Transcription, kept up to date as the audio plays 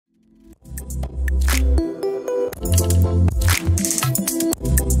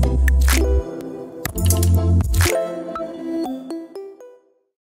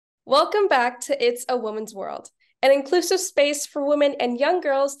Welcome back to It's a Woman's World, an inclusive space for women and young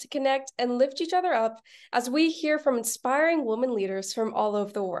girls to connect and lift each other up as we hear from inspiring women leaders from all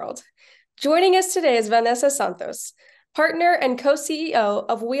over the world. Joining us today is Vanessa Santos, partner and co-CEO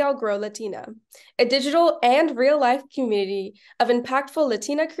of WeAllGrow Latina, a digital and real-life community of impactful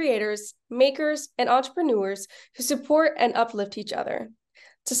Latina creators, makers, and entrepreneurs who support and uplift each other.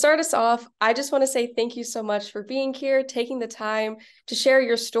 To start us off, I just want to say thank you so much for being here, taking the time to share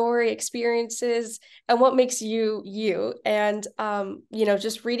your story, experiences, and what makes you you. And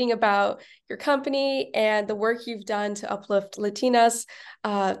just reading about your company and the work you've done to uplift Latinas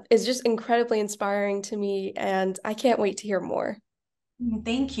is just incredibly inspiring to me, and I can't wait to hear more.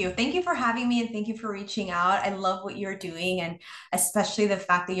 Thank you. Thank you for having me and thank you for reaching out. I love what you're doing and especially the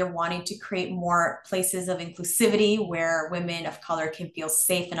fact that you're wanting to create more places of inclusivity where women of color can feel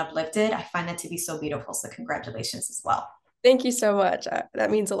safe and uplifted. I find that to be so beautiful. So congratulations as well. Thank you so much. That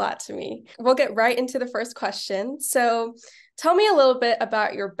means a lot to me. We'll get right into the first question. So, tell me a little bit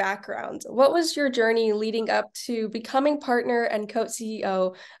about your background. What was your journey leading up to becoming partner and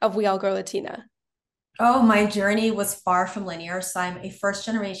co-CEO of We All Grow Latina? Oh, my journey was far from linear. So I'm a first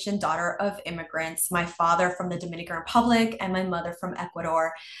generation daughter of immigrants, my father from the Dominican Republic and my mother from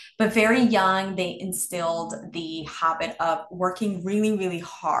Ecuador. But very young, they instilled the habit of working really, really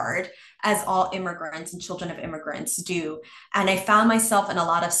hard, as all immigrants and children of immigrants do. And I found myself in a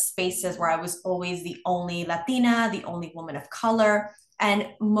lot of spaces where I was always the only Latina, the only woman of color. And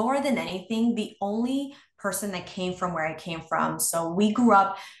more than anything, the only person that came from where I came from. So we grew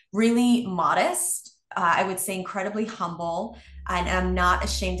up really modest. I would say incredibly humble, and I'm not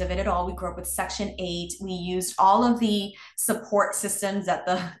ashamed of it at all. We grew up with Section 8. We used all of the support systems that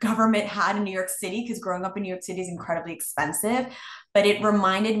the government had in New York City because growing up in New York City is incredibly expensive. But it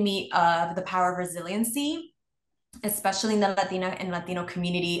reminded me of the power of resiliency, especially in the Latina and Latino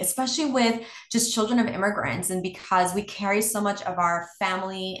community, especially with just children of immigrants. And because we carry so much of our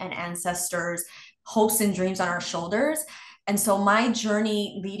family and ancestors' hopes and dreams on our shoulders. And so my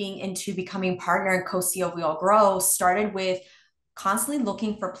journey leading into becoming partner and co-CEO of WeAllGrow started with constantly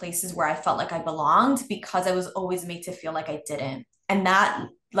looking for places where I felt like I belonged because I was always made to feel like I didn't. And that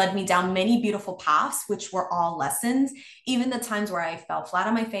led me down many beautiful paths, which were all lessons, even the times where I fell flat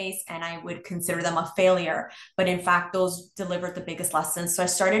on my face and I would consider them a failure. But in fact, those delivered the biggest lessons. So I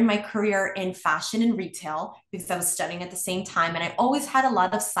started my career in fashion and retail because I was studying at the same time. And I always had a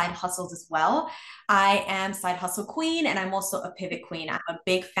lot of side hustles as well. I am side hustle queen and I'm also a pivot queen. I'm a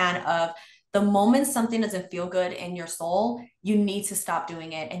big fan of the moment something doesn't feel good in your soul, you need to stop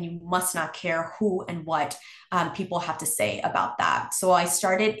doing it and you must not care who and what people have to say about that. So I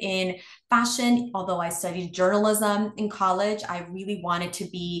started in fashion, although I studied journalism in college. I really wanted to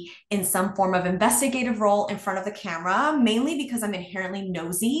be in some form of investigative role in front of the camera, mainly because I'm inherently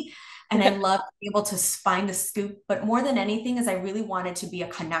nosy and I love being able to find the scoop. But more than anything is I really wanted to be a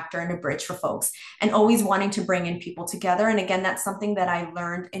connector and a bridge for folks and always wanting to bring in people together. And again, that's something that I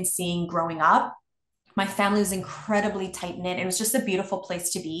learned in seeing growing up. My family was incredibly tight knit. It was just a beautiful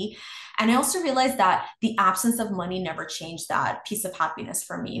place to be. And I also realized that the absence of money never changed that piece of happiness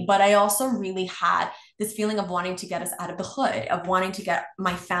for me. But I also really had this feeling of wanting to get us out of the hood, of wanting to get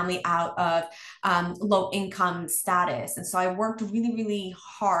my family out of low income status. And so I worked really, really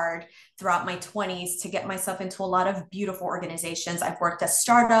hard throughout my 20s to get myself into a lot of beautiful organizations. I've worked at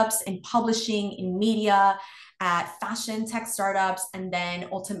startups, in publishing, in media, at fashion tech startups, and then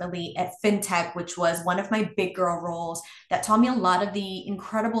ultimately at fintech, which was one of my big girl roles that taught me a lot of the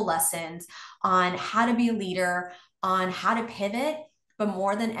incredible lessons on how to be a leader, on how to pivot, but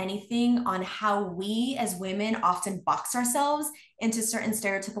more than anything, on how we as women often box ourselves into certain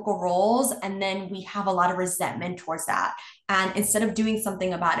stereotypical roles. And then we have a lot of resentment towards that. And instead of doing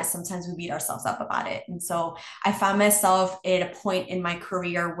something about it, sometimes we beat ourselves up about it. And so I found myself at a point in my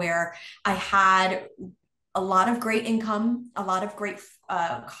career where I had a lot of great income, a lot of great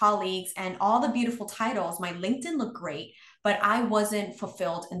colleagues, and all the beautiful titles. My LinkedIn looked great, but I wasn't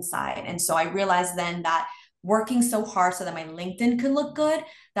fulfilled inside. And so I realized then that working so hard so that my LinkedIn can look good,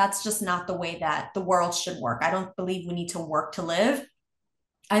 that's just not the way that the world should work. I don't believe we need to work to live.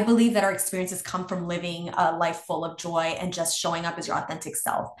 I believe that our experiences come from living a life full of joy and just showing up as your authentic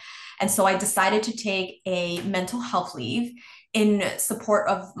self. And so I decided to take a mental health leave in support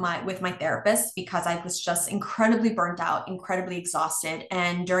of my therapist because I was just incredibly burnt out, incredibly exhausted.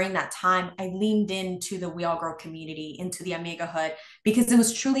 And during that time, I leaned into the WeAllGrow community, into the Amigahood, because it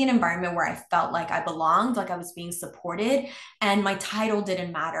was truly an environment where I felt like I belonged, like I was being supported, and my title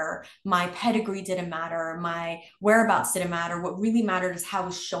didn't matter, my pedigree didn't matter, my whereabouts didn't matter. What really mattered is how I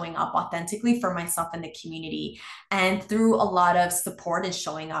was showing up authentically for myself and the community. And through a lot of support and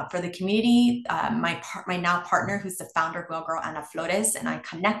showing up for the community, my now partner, who's the founder of WeAllGrow, Ana Flores, and I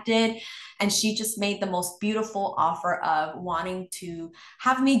connected, and she just made the most beautiful offer of wanting to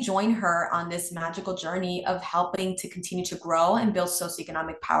have me join her on this magical journey of helping to continue to grow and build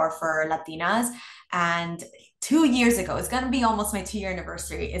socioeconomic power for Latinas. And 2 years ago, it's going to be almost my 2 year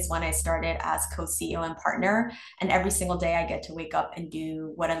anniversary, is when I started as co-CEO and partner. And every single day I get to wake up and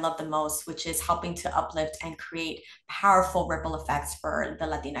do what I love the most, which is helping to uplift and create powerful ripple effects for the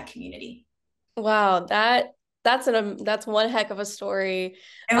Latina community. Wow, that's one heck of a story.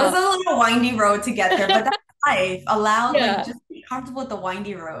 It was Um, a little windy road to get there, but that's life. Allow, like, yeah. just be comfortable with the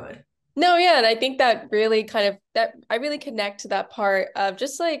windy road. No, yeah, and I think that really kind of that I really connect to that part of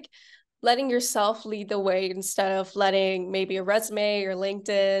just like letting yourself lead the way instead of letting maybe a resume or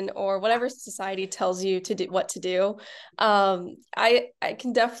LinkedIn or whatever society tells you to do what to do. I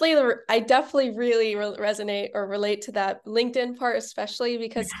definitely really resonate or relate to that LinkedIn part, especially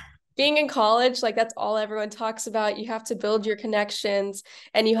because being in college, like that's all everyone talks about. You have to build your connections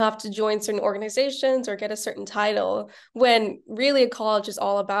and you have to join certain organizations or get a certain title when really a college is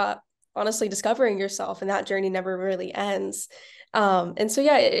all about honestly discovering yourself, and that journey never really ends. And so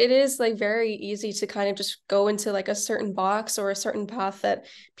yeah, it is like very easy to kind of just go into like a certain box or a certain path that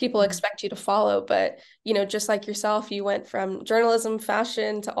people expect you to follow. But just like yourself, you went from journalism,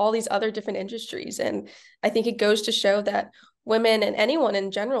 fashion to all these other different industries. And I think it goes to show that women and anyone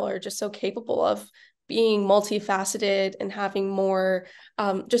in general are just so capable of being multifaceted and having more,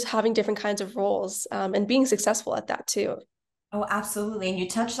 just having different kinds of roles, and being successful at that too. Oh, absolutely. And you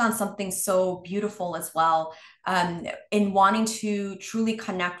touched on something so beautiful as well, in wanting to truly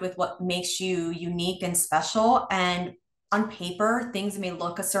connect with what makes you unique and special. And on paper, things may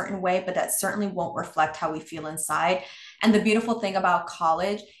look a certain way, but that certainly won't reflect how we feel inside. And the beautiful thing about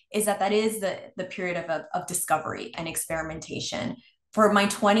college is that that is the period of discovery and experimentation. For my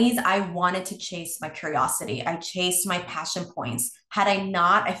 20s, I wanted to chase my curiosity. I chased my passion points. Had I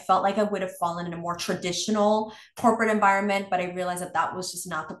not, I felt like I would have fallen in a more traditional corporate environment, but I realized that that was just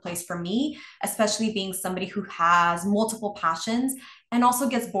not the place for me, especially being somebody who has multiple passions and also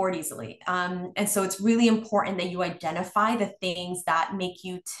gets bored easily. And so it's really important that you identify the things that make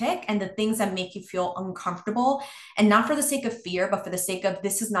you tick and the things that make you feel uncomfortable, and not for the sake of fear, but for the sake of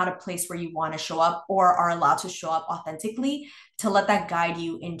this is not a place where you want to show up or are allowed to show up authentically, to let that guide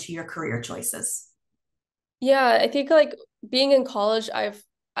you into your career choices. Yeah, I think like being in college,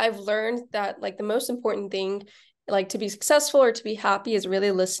 I've learned that like the most important thing like to be successful or to be happy is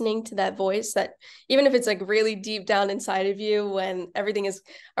really listening to that voice that even if it's like really deep down inside of you when everything is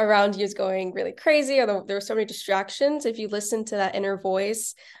around you is going really crazy or there are so many distractions, if you listen to that inner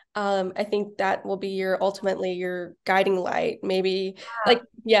voice, I think that will be your ultimately your guiding light. Maybe like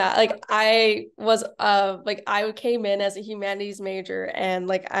yeah, like I came in as a humanities major and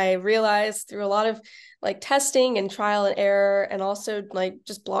like I realized through a lot of like testing and trial and error and also like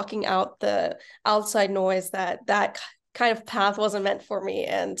just blocking out the outside noise that kind of path wasn't meant for me.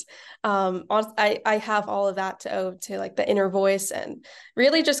 And I have all of that to owe to like the inner voice and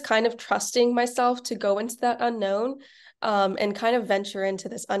really just kind of trusting myself to go into that unknown, and kind of venture into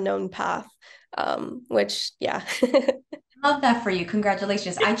this unknown path, which yeah. Love that for you.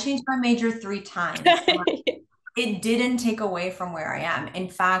 Congratulations. I changed my major 3 times. It didn't take away from where I am. In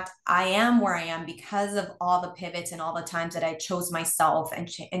fact, I am where I am because of all the pivots and all the times that I chose myself and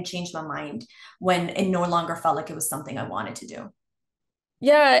changed my mind when it no longer felt like it was something I wanted to do.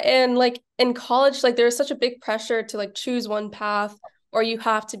 Yeah, and like in college, like there's such a big pressure to like choose one path, or you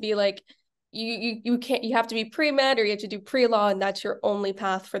have to be like you can't you have to be pre-med or you have to do pre-law, and that's your only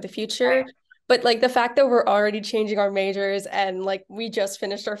path for the future. But like the fact that we're already changing our majors and like we just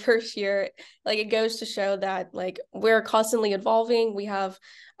finished our first year, like it goes to show that like we're constantly evolving. We have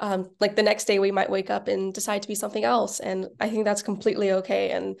like the next day we might wake up and decide to be something else. And I think that's completely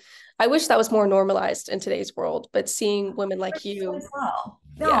okay. And I wish that was more normalized in today's world, but seeing women like So you, as well.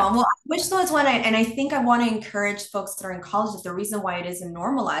 No, yeah, well, I wish so as well. And I think I want to encourage folks that are in college that the reason why it isn't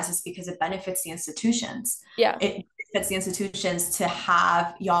normalized is because it benefits the institutions. yeah, It benefits the institutions to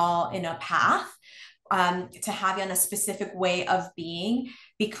have y'all in a path to have you on a specific way of being,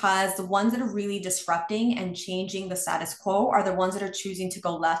 because the ones that are really disrupting and changing the status quo are the ones that are choosing to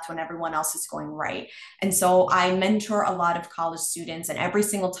go left when everyone else is going right. And so I mentor a lot of college students, and every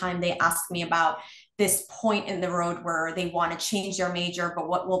single time they ask me about this point in the road where they want to change their major, but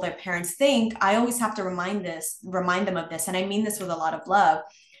what will their parents think? I always have to remind them of this. And I mean this with a lot of love.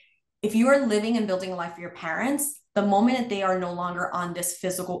 If you are living and building a life for your parents, the moment that they are no longer on this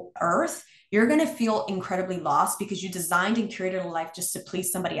physical earth, you're going to feel incredibly lost because you designed and curated a life just to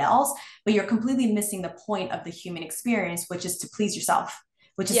please somebody else, but you're completely missing the point of the human experience, which is to please yourself,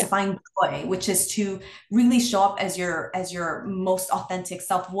 which is to find joy, which is to really show up as your most authentic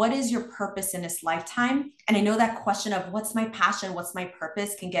self. What is your purpose in this lifetime? And I know that question of what's my passion, what's my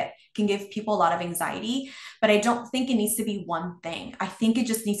purpose can give people a lot of anxiety, but I don't think it needs to be one thing. I think it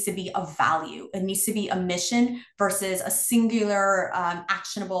just needs to be a value. It needs to be a mission versus a singular,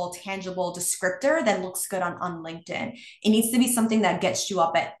 actionable, tangible descriptor that looks good on LinkedIn. It needs to be something that gets you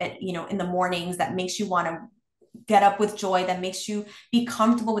up at in the mornings, that makes you want to get up with joy, that makes you be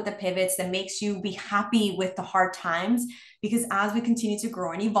comfortable with the pivots, that makes you be happy with the hard times. Because as we continue to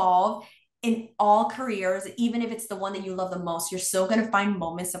grow and evolve in all careers, even if it's the one that you love the most, you're still going to find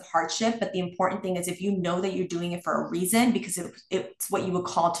moments of hardship. But the important thing is, if you know that you're doing it for a reason, because it's what you were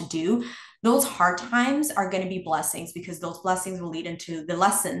called to do, those hard times are going to be blessings, because those blessings will lead into the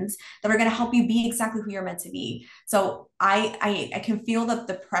lessons that are going to help you be exactly who you're meant to be. So I can feel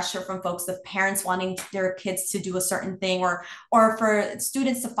the pressure from folks, of parents wanting their kids to do a certain thing, or for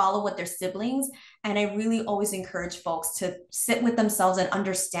students to follow what their siblings. And I really always encourage folks to sit with themselves and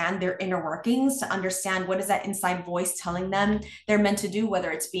understand their inner workings, to understand what is that inside voice telling them they're meant to do,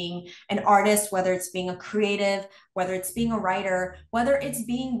 whether it's being an artist, whether it's being a creative, whether it's being a writer, whether it's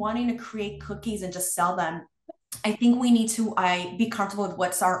being wanting to create cookies and just sell them. I think we need to be comfortable with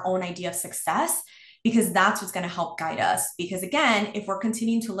what's our own idea of success, because that's what's going to help guide us. Because again, if we're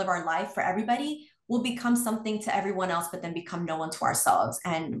continuing to live our life for everybody, we'll become something to everyone else, but then become no one to ourselves.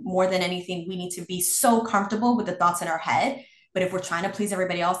 And more than anything, we need to be so comfortable with the thoughts in our head. But if we're trying to please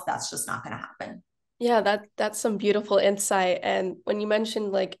everybody else, that's just not going to happen. Yeah, that's some beautiful insight. And when you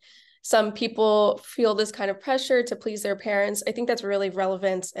mentioned like some people feel this kind of pressure to please their parents, I think that's really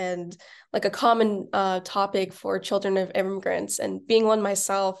relevant and like a common topic for children of immigrants. And being one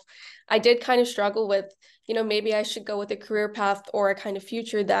myself, I did kind of struggle with, maybe I should go with a career path or a kind of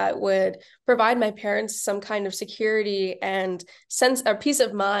future that would provide my parents some kind of security and sense or peace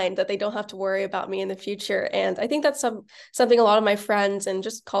of mind that they don't have to worry about me in the future. And I think that's something a lot of my friends and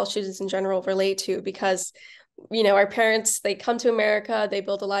just college students in general relate to, because our parents, they come to America, they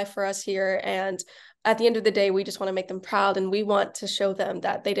build a life for us here, and at the end of the day, we just want to make them proud, and we want to show them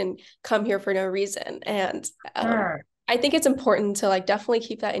that they didn't come here for no reason. And Sure. I think it's important to like definitely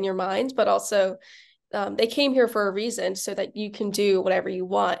keep that in your mind, but also they came here for a reason so that you can do whatever you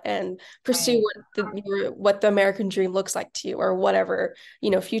want and pursue Right. what the American dream looks like to you, or whatever,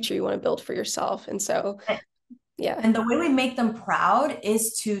 future you want to build for yourself. And so, yeah. And the way we make them proud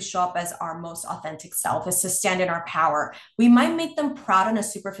is to show up as our most authentic self, is to stand in our power. We might make them proud on a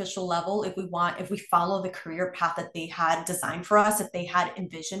superficial level if we follow the career path that they had designed for us, that they had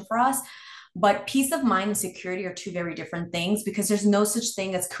envisioned for us. But peace of mind and security are two very different things, because there's no such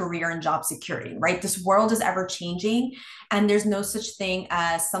thing as career and job security, right? This world is ever changing, and there's no such thing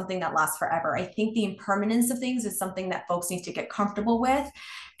as something that lasts forever. I think the impermanence of things is something that folks need to get comfortable with.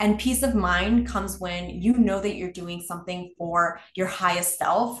 And peace of mind comes when you know that you're doing something for your highest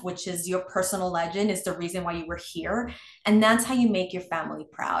self, which is your personal legend, is the reason why you were here. And that's how you make your family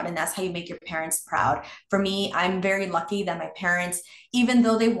proud. And that's how you make your parents proud. For me, I'm very lucky that my parents, even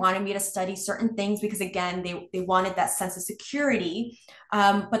though they wanted me to study certain things, because again, they wanted that sense of security,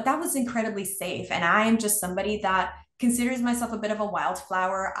 but that was incredibly safe. And I am just somebody that considers myself a bit of a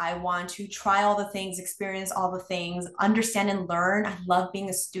wildflower. I want to try all the things, experience all the things, understand and learn. I love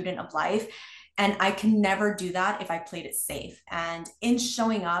being a student of life. And I can never do that if I played it safe. And in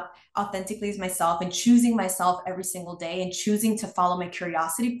showing up authentically as myself and choosing myself every single day and choosing to follow my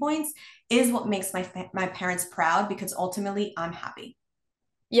curiosity points is what makes my parents proud, because ultimately I'm happy.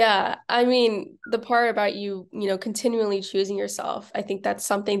 Yeah, I mean, the part about you, continually choosing yourself, I think that's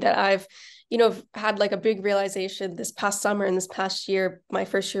something that I've, had like a big realization this past summer and this past year, my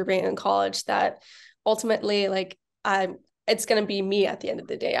first year being in college, that ultimately, like, it's going to be me at the end of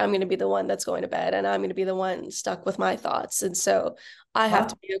the day. I'm going to be the one that's going to bed, and I'm going to be the one stuck with my thoughts. And so I have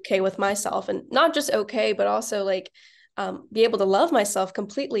to Well, be okay with myself, and not just okay, but also like be able to love myself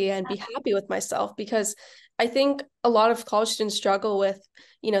completely and be happy with myself. Because I think a lot of college students struggle with,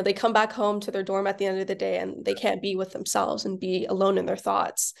 they come back home to their dorm at the end of the day and they can't be with themselves and be alone in their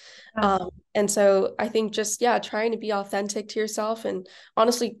thoughts. And so I think just, yeah, trying to be authentic to yourself and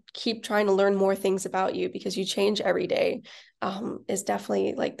honestly keep trying to learn more things about you, because you change every day, is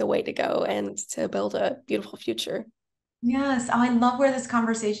definitely like the way to go and to build a beautiful future. Yes, oh, I love where this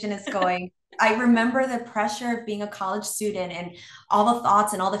conversation is going. I remember the pressure of being a college student and all the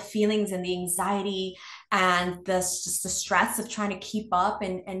thoughts and all the feelings and the anxiety and just the stress of trying to keep up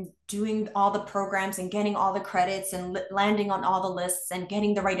and doing all the programs and getting all the credits and landing on all the lists and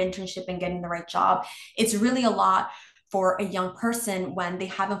getting the right internship and getting the right job. It's really a lot for a young person when they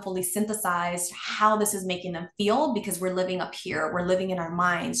haven't fully synthesized how this is making them feel, because we're living up here, we're living in our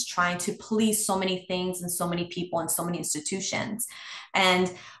minds trying to please so many things and so many people and so many institutions.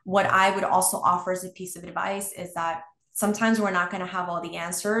 And what I would also offer as a piece of advice is that sometimes we're not going to have all the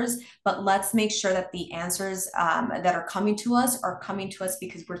answers, but let's make sure that the answers that are coming to us are coming to us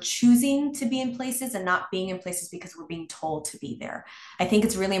because we're choosing to be in places and not being in places because we're being told to be there. I think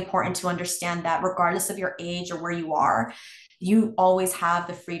it's really important to understand that regardless of your age or where you are, you always have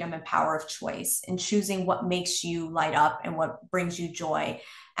the freedom and power of choice in choosing what makes you light up and what brings you joy.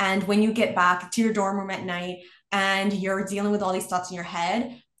 And when you get back to your dorm room at night and you're dealing with all these thoughts in your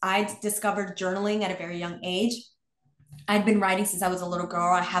head, I discovered journaling at a very young age. I'd been writing since I was a little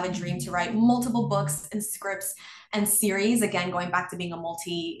girl. I have a dream to write multiple books and scripts and series, again, going back to being a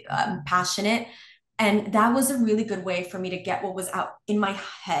multi passionate. And that was a really good way for me to get what was out in my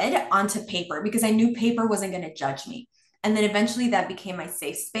head onto paper, because I knew paper wasn't going to judge me. And then eventually that became my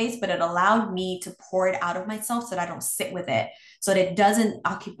safe space, but it allowed me to pour it out of myself so that I don't sit with it, so that it doesn't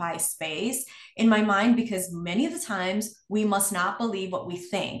occupy space in my mind, because many of the times we must not believe what we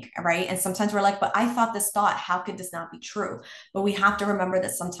think, right? And sometimes we're like, but I thought this thought, how could this not be true? But we have to remember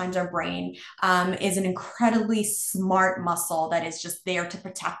that sometimes our brain is an incredibly smart muscle that is just there to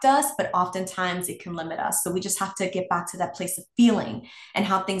protect us, but oftentimes it can limit us. So we just have to get back to that place of feeling and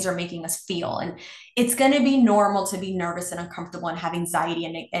how things are making us feel. And it's going to be normal to be nervous and uncomfortable and have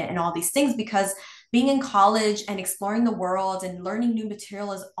anxiety and all these things, because being in college and exploring the world and learning new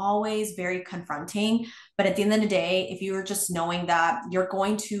material is always very confronting. But at the end of the day, if you're just knowing that you're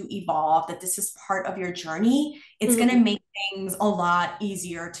going to evolve, that this is part of your journey, it's going to Mhm. make things a lot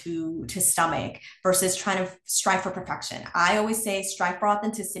easier to stomach versus trying to strive for perfection. I always say strive for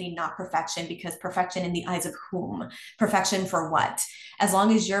authenticity, not perfection, because perfection in the eyes of whom? Perfection for what? As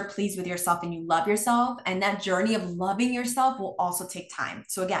long as you're pleased with yourself and you love yourself, and that journey of loving yourself will also take time.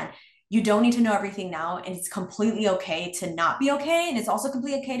 So again, you don't need to know everything now, and it's completely okay to not be okay, and it's also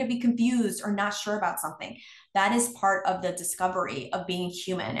completely okay to be confused or not sure about something. That is part of the discovery of being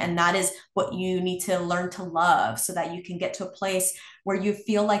human, and that is what you need to learn to love, so that you can get to a place where you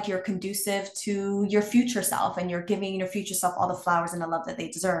feel like you're conducive to your future self and you're giving your future self all the flowers and the love that they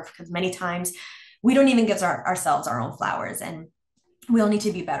deserve, because many times we don't even give ourselves our own flowers, and we'll need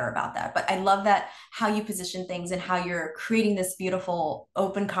to be better about that. But I love that how you position things and how you're creating this beautiful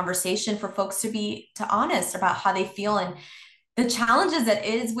open conversation for folks to honest about how they feel and the challenges that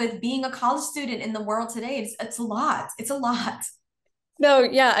is with being a college student in the world today. It's a lot. It's a lot. No,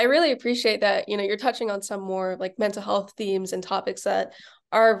 yeah, I really appreciate that. You're touching on some more like mental health themes and topics that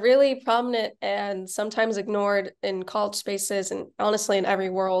are really prominent and sometimes ignored in college spaces and honestly in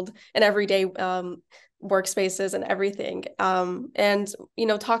every world and everyday workspaces and everything. And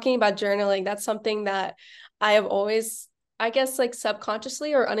talking about journaling, that's something that I have always, I guess, like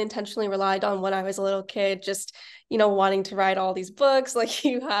subconsciously or unintentionally relied on when I was a little kid, just wanting to write all these books like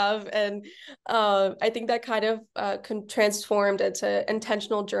you have. And I think that kind of transformed into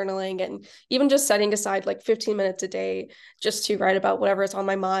intentional journaling and even just setting aside like 15 minutes a day just to write about whatever is on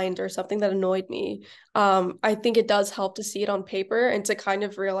my mind or something that annoyed me. I think it does help to see it on paper and to kind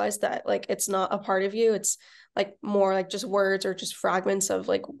of realize that like it's not a part of you. It's like more like just words or just fragments of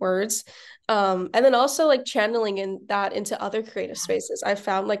like words. And then also like channeling in that into other creative spaces. I've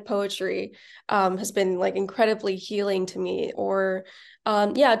found like poetry has been like incredibly healing to me, or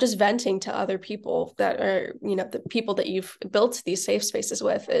yeah, just venting to other people that are, the people that you've built these safe spaces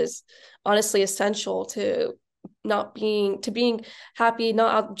with is honestly essential to being happy,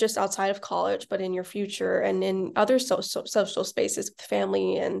 not just outside of college, but in your future and in other social spaces with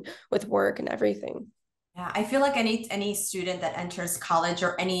family and with work and everything. Yeah, I feel like any student that enters college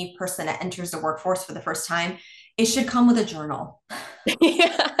or any person that enters the workforce for the first time, it should come with a journal.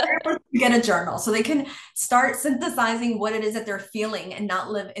 Yeah. Get a journal so they can start synthesizing what it is that they're feeling and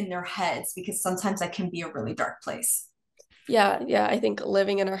not live in their heads, because sometimes that can be a really dark place. Yeah, I think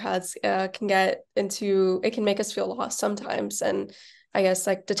living in our heads can make us feel lost sometimes. And I guess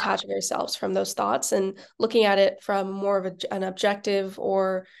like detaching ourselves from those thoughts and looking at it from more of an objective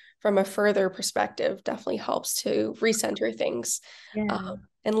or from a further perspective definitely helps to recenter things, um, Yeah.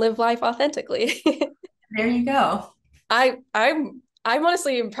 and live life authentically. There you go. I'm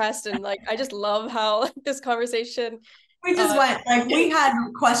honestly impressed, and like I just love how this conversation We just uh went like we had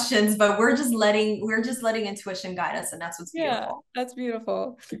questions, but we're just letting intuition guide us, and that's what's yeah, beautiful. that's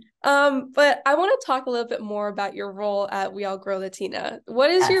beautiful. But I want to talk a little bit more about your role at We All Grow Latina. What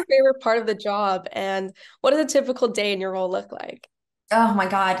is Yes. your favorite part of the job, and what does a typical day in your role look like? Oh my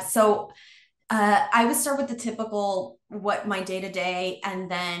God. So I would start with the typical what my day to day and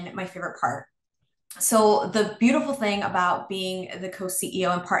then my favorite part. So the beautiful thing about being the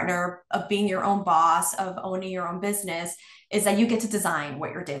co-CEO and partner of being your own boss, of owning your own business, is that you get to design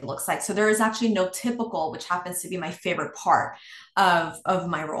what your day looks like. So there is actually no typical, which happens to be my favorite part of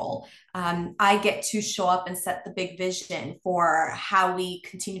my role. I get to show up and set the big vision for how we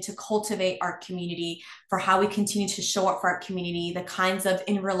continue to cultivate our community, for how we continue to show up for our community, the kinds of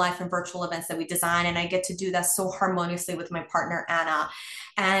in real life and virtual events that we design. And I get to do that so harmoniously with my partner, Anna.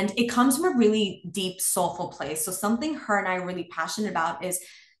 And it comes from a really deep, soulful place. So, something her and I are really passionate about is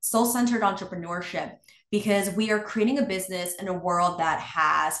soul centered entrepreneurship, because we are creating a business in a world that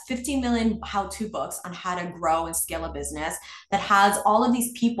has 15 million how to books on how to grow and scale a business, that has all of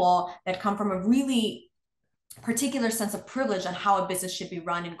these people that come from a really particular sense of privilege on how a business should be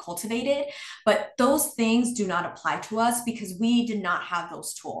run and cultivated. But those things do not apply to us because we did not have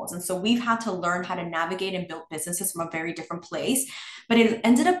those tools. And so we've had to learn how to navigate and build businesses from a very different place. But it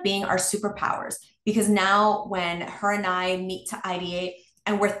ended up being our superpowers, because now when her and I meet to ideate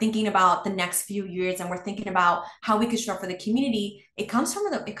and we're thinking about the next few years and we're thinking about how we could show up for the community, it comes from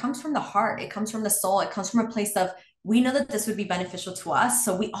the heart, it comes from the soul, it comes from a place of we know that this would be beneficial to us.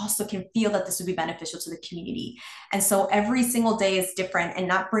 So we also can feel that this would be beneficial to the community. And so every single day is different. And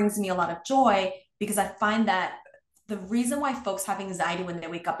that brings me a lot of joy, because I find that the reason why folks have anxiety when they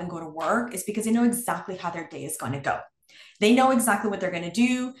wake up and go to work is because they know exactly how their day is going to go. They know exactly what they're going to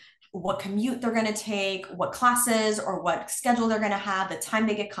do, what commute they're going to take, what classes or what schedule they're going to have, the time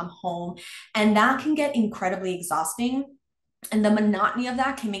they get come home. And that can get incredibly exhausting, and the monotony of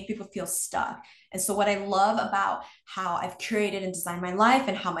that can make people feel stuck. And so what I love about how I've curated and designed my life,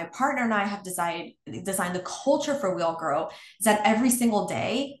 and how my partner and I have designed the culture for WeAllGrow, is that every single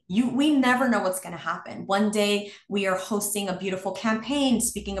day we never know what's going to happen. One day we are hosting a beautiful campaign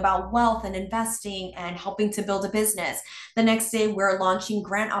speaking about wealth and investing and helping to build a business. The next day we're launching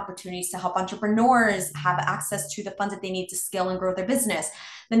grant opportunities to help entrepreneurs have access to the funds that they need to scale and grow their business.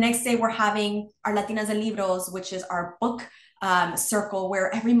 The next day we're having our Latinas en Libros, which is our book circle,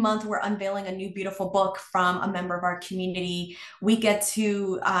 where every month we're unveiling a new beautiful book from a member of our community. We get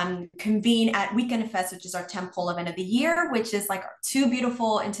to convene at Weekend Fest, which is our tentpole event of the year, which is like two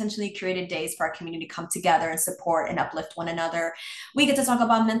beautiful, intentionally curated days for our community to come together and support and uplift one another. We get to talk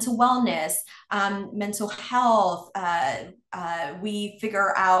about mental wellness, mental health. We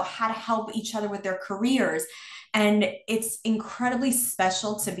figure out how to help each other with their careers. And it's incredibly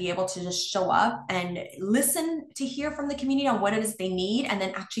special to be able to just show up and listen to hear from the community on what it is they need, and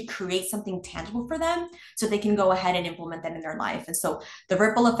then actually create something tangible for them so they can go ahead and implement that in their life. And so the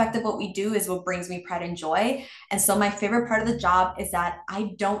ripple effect of what we do is what brings me pride and joy. And so my favorite part of the job is that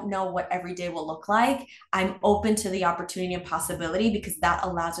I don't know what every day will look like. I'm open to the opportunity and possibility, because that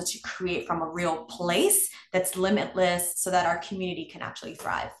allows us to create from a real place that's limitless so that our community can actually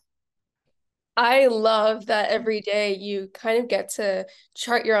thrive. I love that every day you kind of get to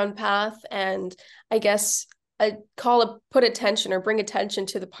chart your own path, and I guess I call it put attention or bring attention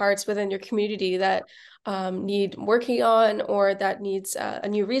to the parts within your community that need working on, or that needs a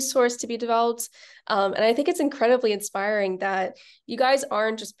new resource to be developed. And I think it's incredibly inspiring that you guys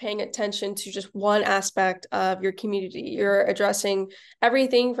aren't just paying attention to just one aspect of your community. You're addressing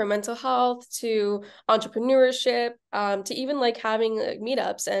everything from mental health to entrepreneurship, to even like having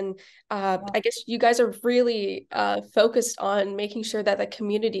meetups. And I guess you guys are really focused on making sure that the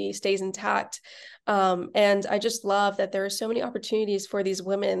community stays intact. And I just love that there are so many opportunities for these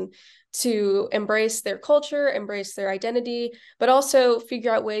women to embrace their culture, embrace their identity, but also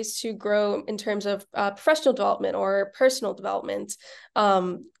figure out ways to grow in terms of professional development or personal development.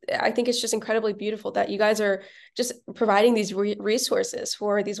 I think it's just incredibly beautiful that you guys are just providing these resources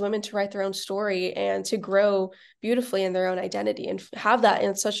for these women to write their own story and to grow beautifully in their own identity, and have that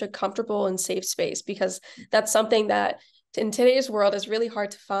in such a comfortable and safe space, because that's something that in today's world is really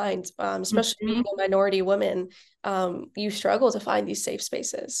hard to find, especially being Mhm. a minority woman. You struggle to find these safe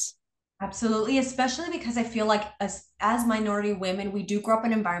spaces. Absolutely, especially because I feel like as minority women, we do grow up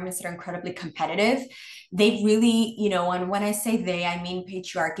in environments that are incredibly competitive. They really, and when I say they, I mean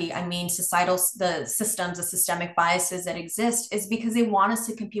patriarchy, I mean societal, the systems, the systemic biases that exist is because they want us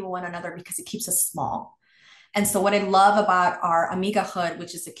to compete with one another because it keeps us small. And so, what I love about our Amigahood,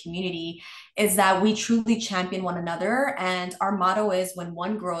 which is a community, is that we truly champion one another. And our motto is when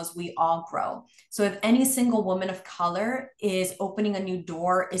one grows, we all grow. So, if any single woman of color is opening a new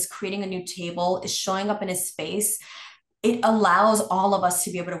door, is creating a new table, is showing up in a space, it allows all of us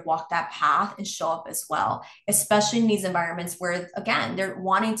to be able to walk that path and show up as well, especially in these environments where, again, they're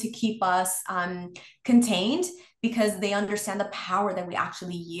wanting to keep us contained because they understand the power that we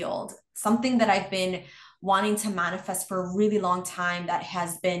actually yield. Something that I've been wanting to manifest for a really long time that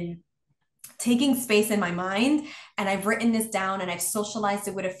has been taking space in my mind, and I've written this down and I've socialized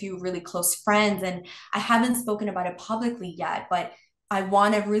it with a few really close friends, and I haven't spoken about it publicly yet, but I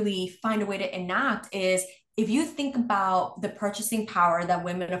want to really find a way to enact is if you think about the purchasing power that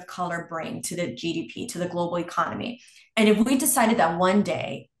women of color bring to the GDP, to the global economy, and if we decided that one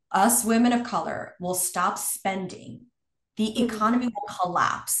day us women of color will stop spending, the Mhm. economy will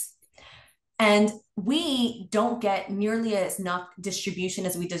collapse. And we don't get nearly as enough distribution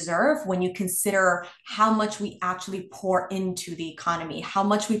as we deserve when you consider how much we actually pour into the economy, how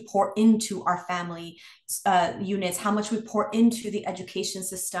much we pour into our family units, how much we pour into the education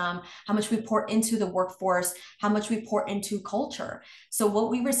system, how much we pour into the workforce, how much we pour into culture. So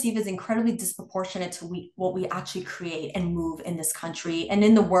what we receive is incredibly disproportionate to what we actually create and move in this country and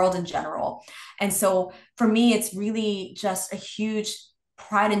in the world in general. And so for me, it's really just a huge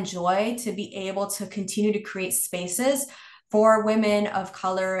pride and joy to be able to continue to create spaces for women of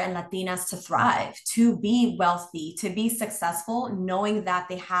color and Latinas to thrive, to be wealthy, to be successful, knowing that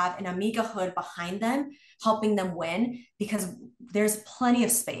they have an amigahood behind them, helping them win, because there's plenty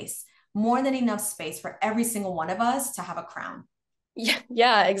of space, more than enough space for every single one of us to have a crown.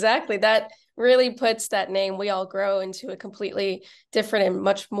 Yeah, exactly. That really puts that name "We All Grow" into a completely different and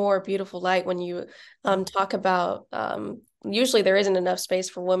much more beautiful light when you talk about usually there isn't enough space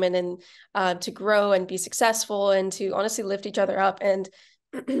for women and to grow and be successful and to honestly lift each other up. And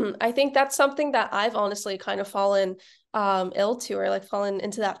I think that's something that I've honestly kind of fallen ill to, or like fallen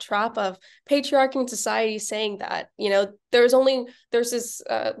into that trap of patriarchy in society saying that, there's this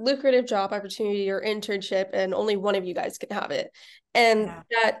lucrative job opportunity or internship and only one of you guys can have it. And Yeah.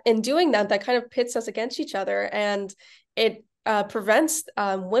 that in doing that, that kind of pits us against each other, and it prevents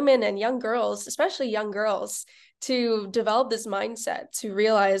women and young girls, especially young girls, to develop this mindset to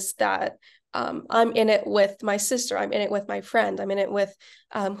realize that I'm in it with my sister, I'm in it with my friend, I'm in it with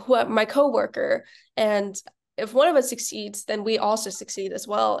my coworker, and if one of us succeeds, then we also succeed as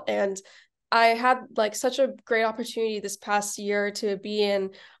well. And I had like such a great opportunity this past year to be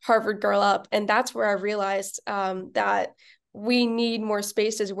in Harvard Girl Up, and that's where I realized that we need more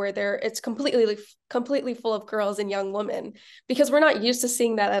spaces where it's completely full of girls and young women, because we're not used to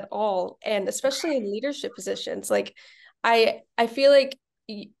seeing that at all, and especially in leadership positions. Like I feel like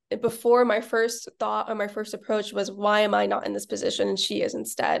before, my first thought or my first approach was, why am I not in this position and she is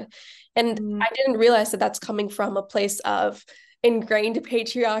instead? And Mm, I didn't realize that that's coming from a place of ingrained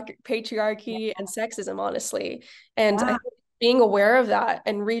patriarchy and sexism, honestly. And I yeah. think being aware of that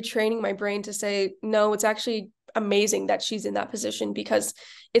and retraining my brain to say, no, it's actually amazing that she's in that position, because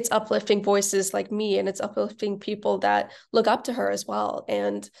it's uplifting voices like me and it's uplifting people that look up to her as well.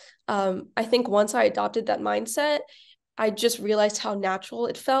 And I think once I adopted that mindset, I just realized how natural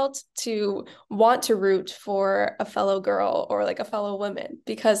it felt to want to root for a fellow girl or like a fellow woman,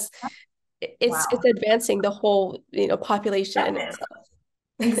 because it's Wow. advancing the whole population in itself.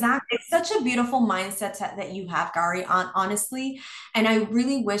 Exactly. It's such a beautiful mindset that you have, Gary, honestly. And I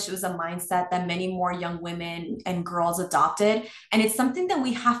really wish it was a mindset that many more young women and girls adopted. And it's something that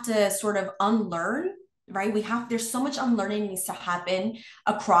we have to sort of unlearn, right? There's so much unlearning needs to happen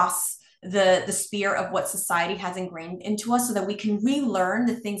across the sphere of what society has ingrained into us so that we can relearn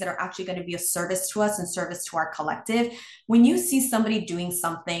the things that are actually going to be of service to us and service to our collective. When you see somebody doing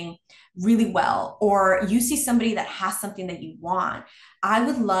something really well, or you see somebody that has something that you want, I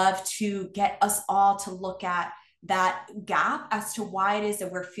would love to get us all to look at that gap as to why it is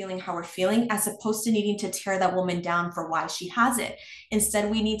that we're feeling how we're feeling, as opposed to needing to tear that woman down for why she has it. Instead,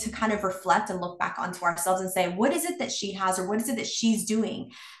 we need to kind of reflect and look back onto ourselves and say, what is it that she has, or what is it that she's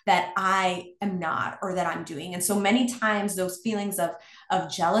doing that I am not, or that I'm doing? And so many times those feelings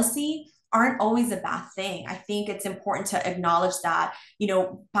of jealousy aren't always a bad thing. I think it's important to acknowledge that,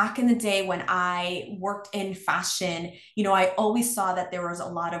 back in the day when I worked in fashion, I always saw that there was a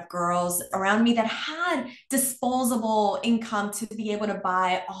lot of girls around me that had disposable income to be able to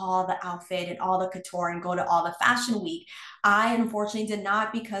buy all the outfit and all the couture and go to all the fashion week. I unfortunately did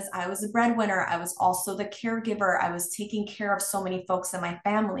not, because I was a breadwinner. I was also the caregiver. I was taking care of so many folks in my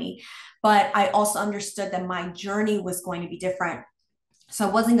family. But I also understood that my journey was going to be different. So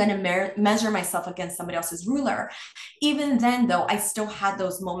I wasn't going to measure myself against somebody else's ruler. Even then, though, I still had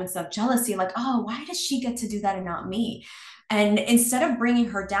those moments of jealousy, like, oh, why does she get to do that and not me? And instead of bringing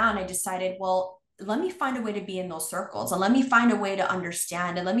her down, I decided, well, let me find a way to be in those circles, and let me find a way to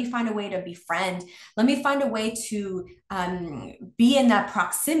understand, and let me find a way to befriend. Let me find a way to be in that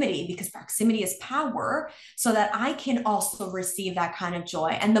proximity, because proximity is power, so that I can also receive that kind of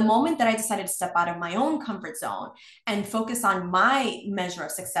joy. And the moment that I decided to step out of my own comfort zone and focus on my measure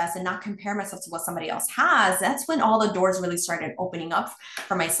of success and not compare myself to what somebody else has, that's when all the doors really started opening up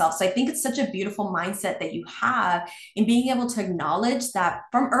for myself. So I think it's such a beautiful mindset that you have in being able to acknowledge that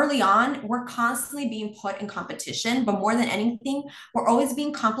from early on, we're constantly being put in competition, but more than anything, we're always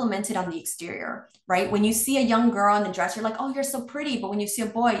being complimented on the exterior, right? When you see a young girl in the dress, you're like, oh, you're so pretty. But when you see a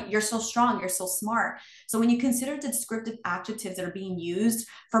boy, you're so strong, you're so smart. So when you consider the descriptive adjectives that are being used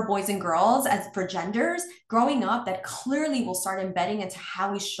for boys and girls as for genders, growing up, that clearly will start embedding into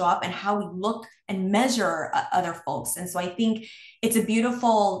how we show up and how we look and measure other folks. And so I think it's a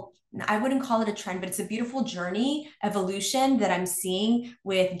beautiful, I wouldn't call it a trend, but it's a beautiful journey, evolution that I'm seeing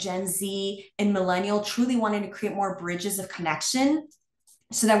with Gen Z and millennial truly wanting to create more bridges of connection,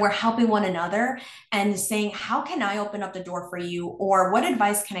 so that we're helping one another and saying, how can I open up the door for you? Or what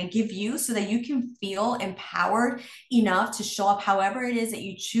advice can I give you so that you can feel empowered enough to show up however it is that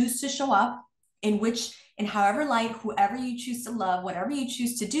you choose to show up, in however light, whoever you choose to love, whatever you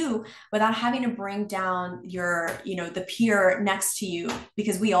choose to do, without having to bring down the peer next to you,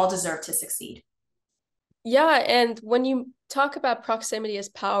 because we all deserve to succeed. Yeah, and when you talk about proximity as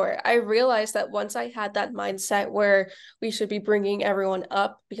power, I realized that once I had that mindset where we should be bringing everyone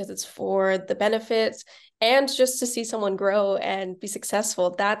up because it's for the benefits and just to see someone grow and be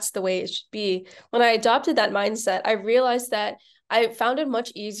successful, that's the way it should be. When I adopted that mindset, I realized that I found it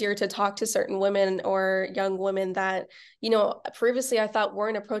much easier to talk to certain women or young women that, previously I thought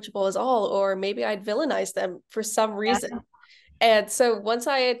weren't approachable at all, or maybe I'd villainize them for some reason. And so once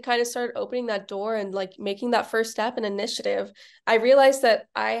I had kind of started opening that door and like making that first step and initiative, I realized that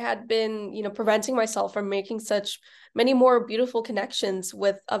I had been, preventing myself from making such many more beautiful connections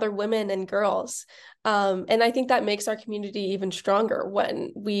with other women and girls. And I think that makes our community even stronger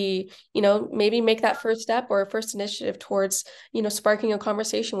when we, maybe make that first step or first initiative towards, sparking a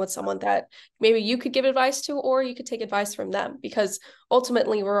conversation with someone that maybe you could give advice to, or you could take advice from them, because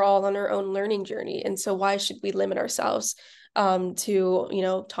ultimately we're all on our own learning journey. And so why should we limit ourselves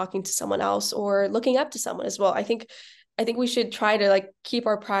to talking to someone else or looking up to someone as well? I think we should try to like keep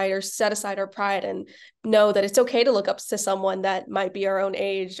our pride or set aside our pride and know that it's okay to look up to someone that might be our own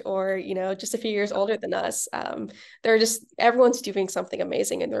age or just a few years older than us. Everyone's doing something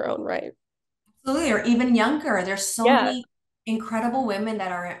amazing in their own right. Absolutely, or even younger. There's so Yeah. many incredible women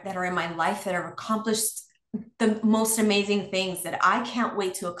that are in my life that have accomplished the most amazing things that I can't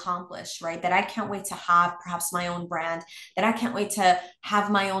wait to accomplish, right? That I can't wait to have perhaps my own brand, that I can't wait to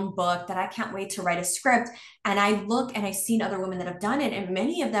have my own book, that I can't wait to write a script. And I look and I've seen other women that have done it, and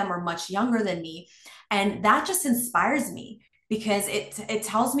many of them are much younger than me. And that just inspires me, because it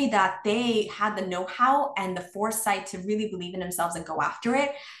tells me that they had the know-how and the foresight to really believe in themselves and go after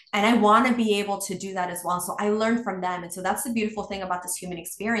it. And I want to be able to do that as well. So I learn from them. And so that's the beautiful thing about this human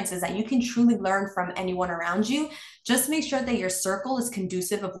experience, is that you can truly learn from anyone around you. Just make sure that your circle is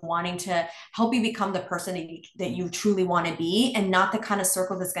conducive of wanting to help you become the person that you truly want to be, and not the kind of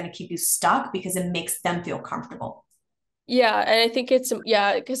circle that's going to keep you stuck because it makes them feel comfortable. Yeah, and I think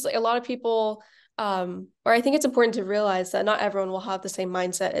because a lot of people, or I think it's important to realize that not everyone will have the same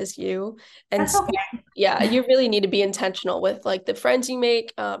mindset as you. And That's so, okay. yeah, you really need to be intentional with like the friends you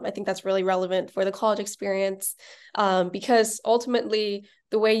make. I think that's really relevant for the college experience, because ultimately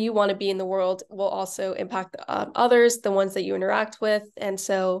the way you want to be in the world will also impact others, the ones that you interact with. And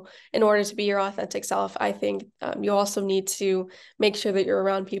so in order to be your authentic self, I think you also need to make sure that you're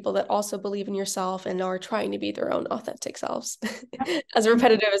around people that also believe in yourself and are trying to be their own authentic selves, as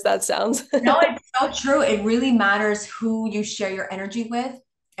repetitive as that sounds. No, it's so true. It really matters who you share your energy with.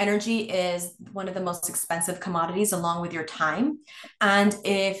 Energy is one of the most expensive commodities along with your time. And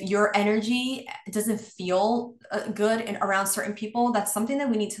if your energy doesn't feel good around certain people, that's something that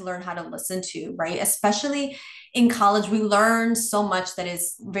we need to learn how to listen to, right? Especially in college, we learn so much that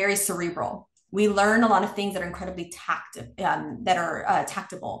is very cerebral. We learn a lot of things that are incredibly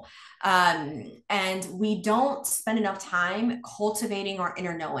tactable. And we don't spend enough time cultivating our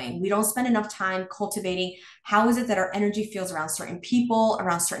inner knowing. We don't spend enough time cultivating how is it that our energy feels around certain people,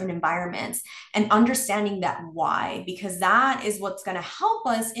 around certain environments, and understanding that why, because that is what's going to help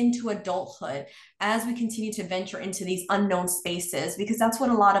us into adulthood as we continue to venture into these unknown spaces, because that's what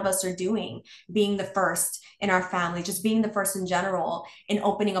a lot of us are doing, being the first in our family, just being the first in general, in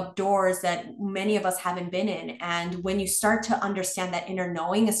opening up doors that many of us haven't been in. And when you start to understand that inner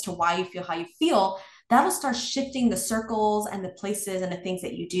knowing as to why you feel how you feel, that'll start shifting the circles and the places and the things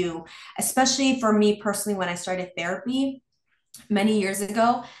that you do. Especially for me personally, when I started therapy many years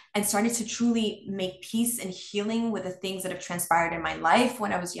ago and started to truly make peace and healing with the things that have transpired in my life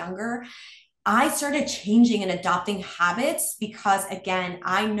when I was younger, I started changing and adopting habits because, again,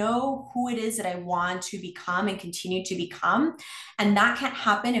 I know who it is that I want to become and continue to become. And that can't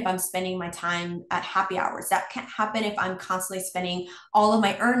happen if I'm spending my time at happy hours. That can't happen if I'm constantly spending all of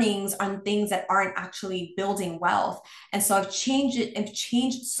my earnings on things that aren't actually building wealth. And so I've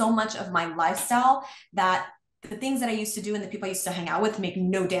changed so much of my lifestyle that the things that I used to do and the people I used to hang out with make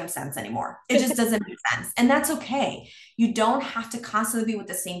no damn sense anymore. It just doesn't make sense. And that's okay. You don't have to constantly be with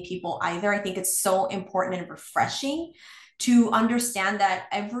the same people either. I think it's so important and refreshing to understand that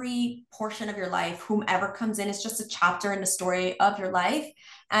every portion of your life, whomever comes in, is just a chapter in the story of your life.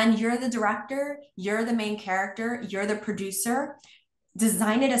 And you're the director, you're the main character, you're the producer.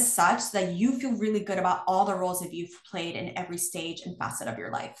 Design it as such that you feel really good about all the roles that you've played in every stage and facet of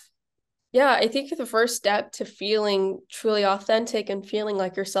your life. Yeah, I think the first step to feeling truly authentic and feeling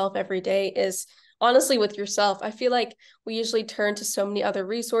like yourself every day is honestly with yourself. I feel like we usually turn to so many other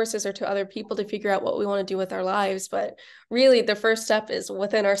resources or to other people to figure out what we want to do with our lives, but really the first step is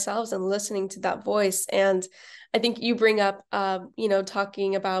within ourselves and listening to that voice. And I think you bring up,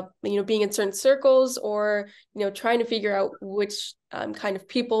 talking about, being in certain circles or, trying to figure out which kind of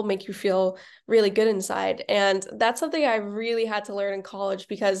people make you feel really good inside. And that's something I really had to learn in college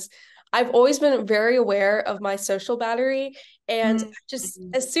because I've always been very aware of my social battery. And just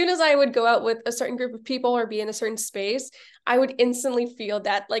Mm-hmm. as soon as I would go out with a certain group of people or be in a certain space, I would instantly feel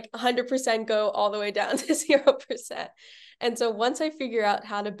that like 100% go all the way down to 0%. And so once I figure out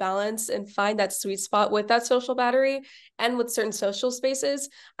how to balance and find that sweet spot with that social battery and with certain social spaces,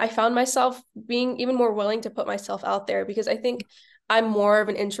 I found myself being even more willing to put myself out there because I think I'm more of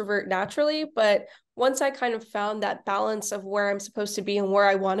an introvert naturally, but once I kind of found that balance of where I'm supposed to be and where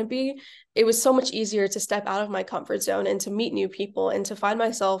I want to be, it was so much easier to step out of my comfort zone and to meet new people and to find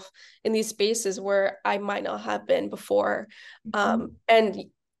myself in these spaces where I might not have been before. And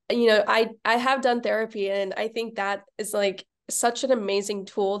I have done therapy, and I think that is like such an amazing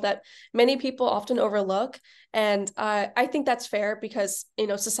tool that many people often overlook. And I think that's fair because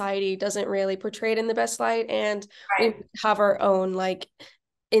society doesn't really portray it in the best light, and we Right. have our own like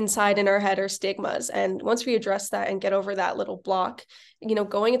inside in our head or stigmas. And once we address that and get over that little block,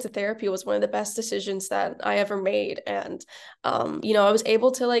 going into therapy was one of the best decisions that I ever made. And, I was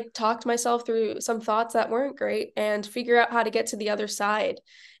able to like talk to myself through some thoughts that weren't great and figure out how to get to the other side.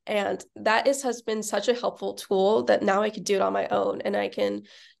 And has been such a helpful tool that now I could do it on my own and I can,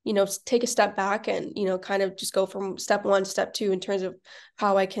 take a step back and, kind of just go from step one, step two in terms of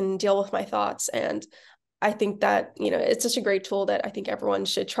how I can deal with my thoughts. And I think that, it's such a great tool that I think everyone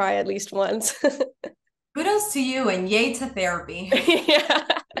should try at least once. Kudos to you and yay to therapy. Yeah.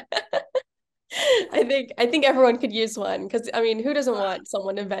 I think everyone could use one because I mean, who doesn't want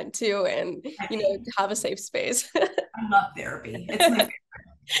someone to vent to and, I mean, have a safe space? I love therapy. It's my favorite.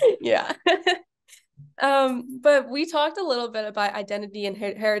 Yeah. But we talked a little bit about identity and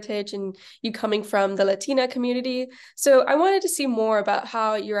heritage and you coming from the Latina community. So I wanted to see more about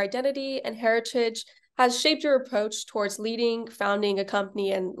how your identity and heritage has shaped your approach towards leading, founding a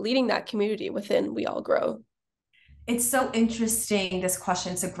company, and leading that community within WeAllGrow. It's so interesting, this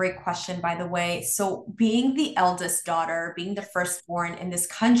question. It's a great question, by the way. So, being the eldest daughter, being the firstborn in this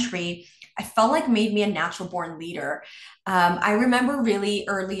country, I felt like made me a natural born leader. I remember really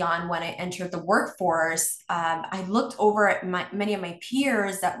early on when I entered the workforce, I looked over at many of my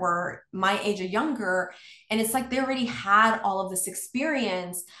peers that were my age or younger, and it's like they already had all of this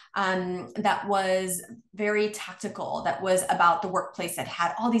experience that was very tactical, that was about the workplace, that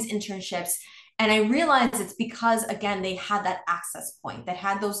had all these internships. And I realized it's because, again, they had that access point, that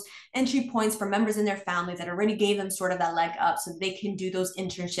had those entry points for members in their family that already gave them sort of that leg up so they can do those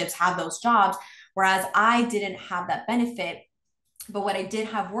internships, have those jobs. Whereas I didn't have that benefit. But what I did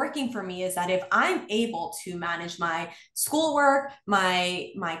have working for me is that if I'm able to manage my schoolwork,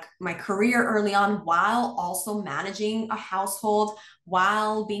 my career early on, while also managing a household,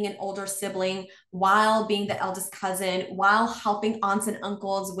 while being an older sibling, while being the eldest cousin, while helping aunts and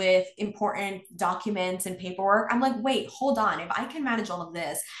uncles with important documents and paperwork, I'm like, wait, hold on. If I can manage all of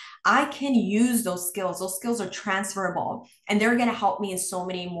this, I can use those skills. Those skills are transferable and they're going to help me in so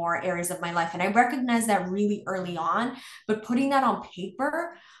many more areas of my life. And I recognize that really early on, but putting that on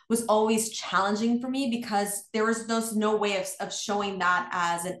paper was always challenging for me because there was no way of showing that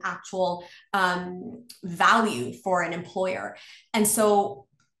as an actual value for an employer. And so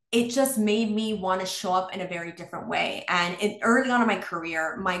it just made me want to show up in a very different way. And early on in my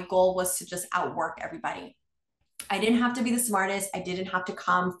career, my goal was to just outwork everybody. I didn't have to be the smartest. I didn't have to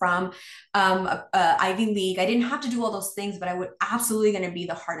come from a Ivy League. I didn't have to do all those things, but I would absolutely going to be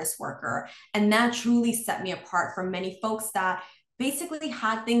the hardest worker. And that truly set me apart from many folks that basically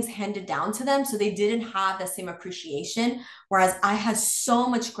had things handed down to them. So they didn't have the same appreciation. Whereas I had so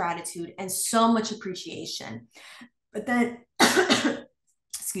much gratitude and so much appreciation. But then,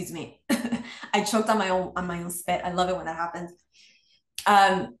 excuse me, I choked on my own spit. I love it when that happens.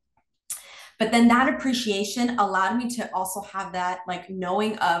 But then that appreciation allowed me to also have that like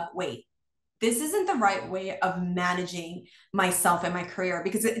knowing of, wait, this isn't the right way of managing myself and my career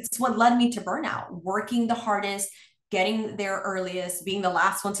because it's what led me to burnout, working the hardest, getting there earliest, being the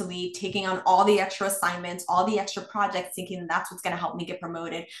last one to leave, taking on all the extra assignments, all the extra projects, thinking that's what's going to help me get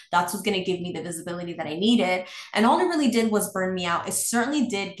promoted. That's what's going to give me the visibility that I needed. And all it really did was burn me out. It certainly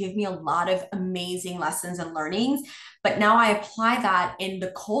did give me a lot of amazing lessons and learnings. But now I apply that in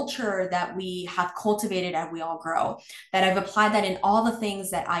the culture that we have cultivated at WeAllGrow, that I've applied that in all the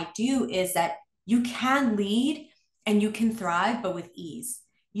things that I do is that you can lead and you can thrive, but with ease.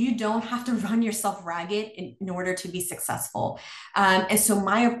 You don't have to run yourself ragged in order to be successful. And so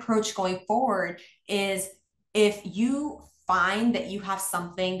my approach going forward is if you find that you have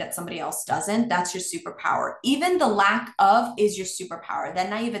something that somebody else doesn't, that's your superpower. Even the lack of is your superpower. That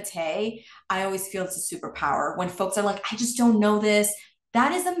naivete, I always feel it's a superpower. When folks are like, I just don't know this,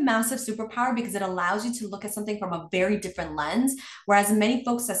 that is a massive superpower because it allows you to look at something from a very different lens. Whereas many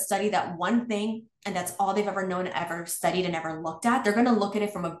folks that study that one thing and that's all they've ever known, ever studied, and ever looked at, they're going to look at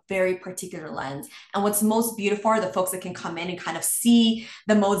it from a very particular lens. And what's most beautiful are the folks that can come in and kind of see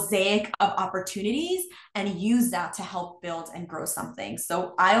the mosaic of opportunities and use that to help build and grow something.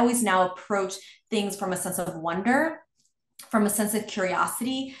 So I always now approach things from a sense of wonder, from a sense of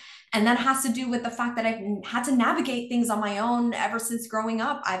curiosity. And that has to do with the fact that I've had to navigate things on my own ever since growing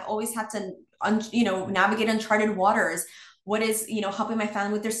up. I've always had to, navigate uncharted waters. What is, helping my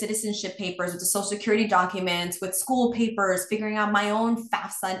family with their citizenship papers, with the social security documents, with school papers, figuring out my own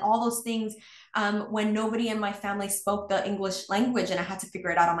FAFSA and all those things. When nobody in my family spoke the English language and I had to figure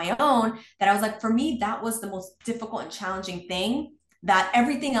it out on my own, that I was like, for me, that was the most difficult and challenging thing. That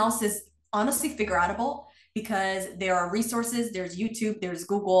everything else is honestly figure outable because there are resources, there's YouTube, there's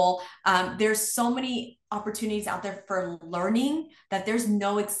Google, there's so many opportunities out there for learning that there's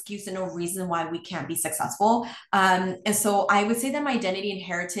no excuse and no reason why we can't be successful. And so I would say that my identity and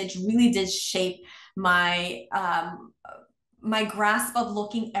heritage really did shape my my grasp of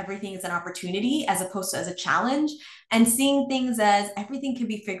looking everything as an opportunity as opposed to as a challenge, and seeing things as everything can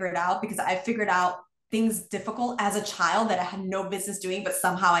be figured out because I figured out things difficult as a child that I had no business doing, but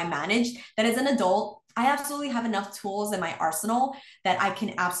somehow I managed. That as an adult, I absolutely have enough tools in my arsenal that I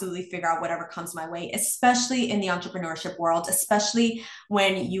can absolutely figure out whatever comes my way, especially in the entrepreneurship world, especially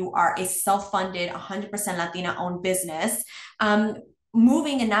when you are a self-funded, 100% Latina-owned business,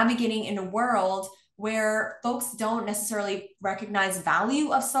 moving and navigating in a world where folks don't necessarily recognize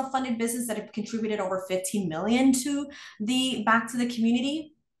value of self-funded business that have contributed over 15 million to back to the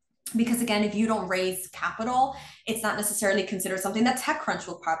community. Because again, if you don't raise capital, it's not necessarily considered something that TechCrunch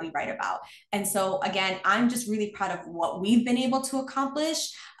will probably write about. And so again, I'm just really proud of what we've been able to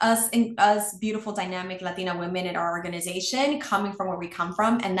accomplish, us beautiful, dynamic Latina women in our organization, coming from where we come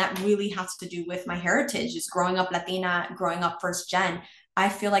from. And that really has to do with my heritage, is growing up Latina, growing up first gen. I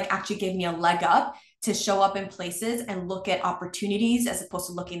feel like actually gave me a leg up to show up in places and look at opportunities as opposed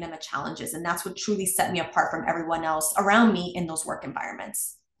to looking at them at challenges. And that's what truly set me apart from everyone else around me in those work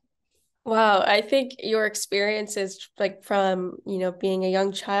environments. Wow, I think your experiences, like from, being a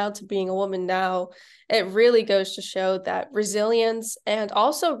young child to being a woman now, it really goes to show that resilience and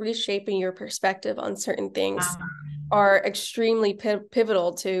also reshaping your perspective on certain things are extremely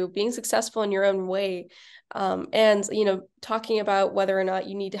pivotal to being successful in your own way. And talking about whether or not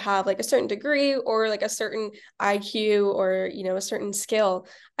you need to have like a certain degree or like a certain IQ or a certain skill.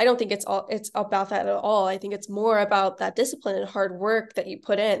 I don't think it's about that at all. I think it's more about that discipline and hard work that you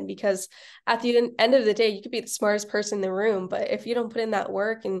put in, because at the end of the day, you could be the smartest person in the room, but if you don't put in that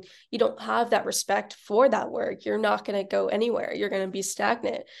work and you don't have that respect for that work, you're not going to go anywhere. You're going to be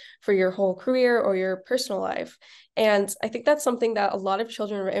stagnant for your whole career or your personal life. And I think that's something that a lot of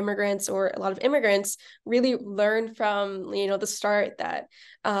children of immigrants or a lot of immigrants really learn from, the start, that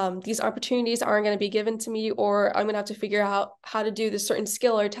these opportunities aren't going to be given to me, or I'm going to have to figure out how to do this certain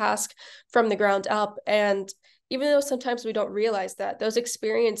skill or task from the ground up. And even though sometimes we don't realize that, those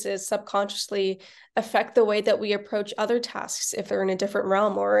experiences subconsciously affect the way that we approach other tasks if they're in a different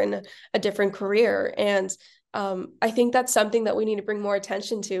realm or in a different career. And I think that's something that we need to bring more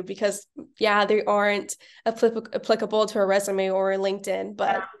attention to, because yeah, they aren't applicable to a resume or a LinkedIn,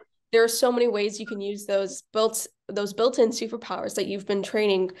 but there are so many ways you can use those built-in superpowers that you've been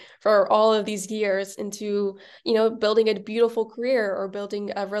training for all of these years into, building a beautiful career or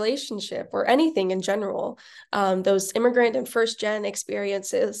building a relationship or anything in general. Those immigrant and first gen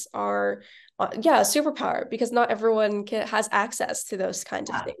experiences are a superpower, because not everyone has access to those kinds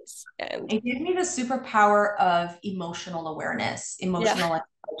of things. And it gave me the superpower of emotional awareness, yeah. emotional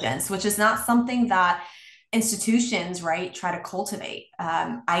intelligence, which is not something that institutions, right, try to cultivate.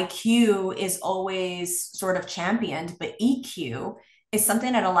 IQ is always sort of championed, but EQ is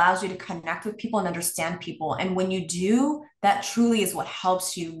something that allows you to connect with people and understand people. And when you do, that truly is what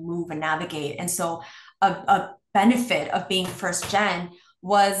helps you move and navigate. And so a benefit of being first gen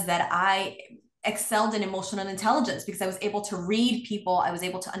was that I excelled in emotional intelligence, because I was able to read people. I was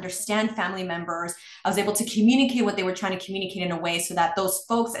able to understand family members. I was able to communicate what they were trying to communicate in a way so that those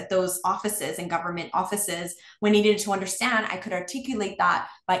folks at those offices and government offices, when needed to understand, I could articulate that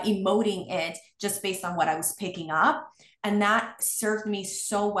by emoting it just based on what I was picking up. And that served me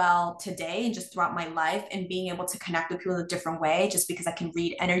so well today and just throughout my life, and being able to connect with people in a different way just because I can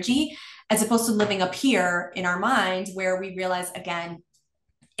read energy, as opposed to living up here in our mind where we realize, again,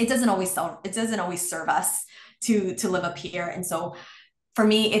 it doesn't always serve us to live up here. And so for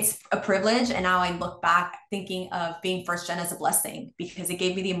me, it's a privilege. And now I look back thinking of being first gen as a blessing, because it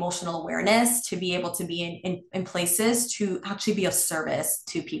gave me the emotional awareness to be able to be in places to actually be of service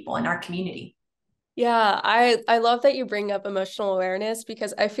to people in our community. Yeah, I love that you bring up emotional awareness,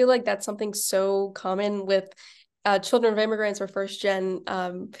 because I feel like that's something so common with children of immigrants or first gen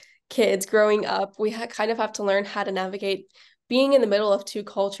kids growing up. We kind of have to learn how to navigate being in the middle of two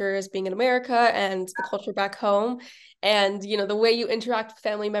cultures, being in America and the culture back home. And, the way you interact with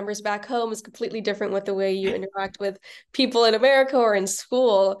family members back home is completely different with the way you interact with people in America or in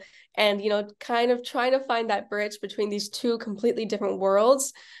school. And, kind of trying to find that bridge between these two completely different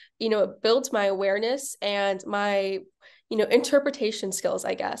worlds, it built my awareness and my interpretation skills,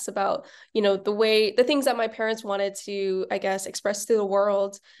 I guess, about the things that my parents wanted to, I guess, express to the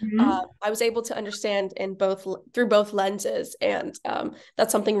world. Mm-hmm. I was able to understand through both lenses, and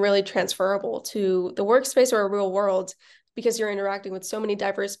that's something really transferable to the workspace or a real world, because you're interacting with so many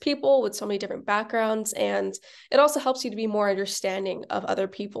diverse people with so many different backgrounds, and it also helps you to be more understanding of other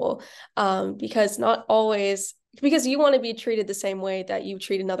people, because not always because you want to be treated the same way that you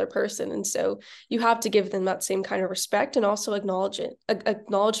treat another person. And so you have to give them that same kind of respect, and also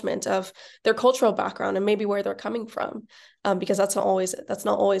acknowledgement of their cultural background and maybe where they're coming from. Because that's not always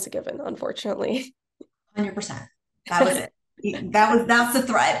a given, unfortunately. 100%. That was it. That's the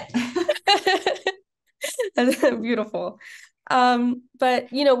thread. Beautiful. But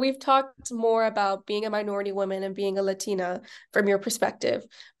we've talked more about being a minority woman and being a Latina from your perspective.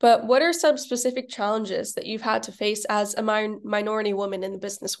 But what are some specific challenges that you've had to face as a minority woman in the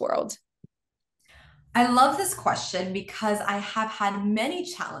business world? I love this question because I have had many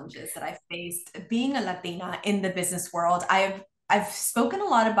challenges that I've faced being a Latina in the business world. I've spoken a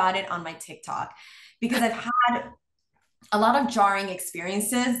lot about it on my TikTok, because I've had a lot of jarring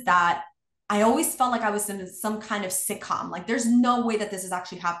experiences that I always felt like I was in some kind of sitcom. Like, there's no way that this is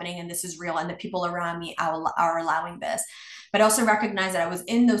actually happening and this is real, and the people around me are allowing this. But I also recognize that I was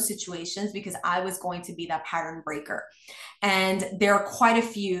in those situations because I was going to be that pattern breaker. And there are quite a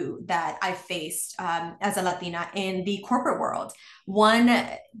few that I faced as a Latina in the corporate world. One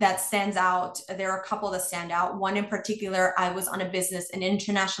that stands out, there are a couple that stand out. One in particular, I was on an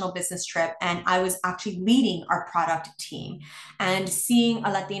international business trip, and I was actually leading our product team. And seeing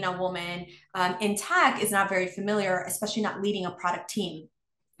a Latina woman in tech is not very familiar, especially not leading a product team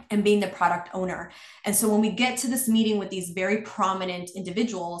and being the product owner. And so when we get to this meeting with these very prominent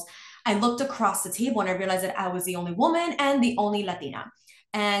individuals, I looked across the table and I realized that I was the only woman and the only Latina.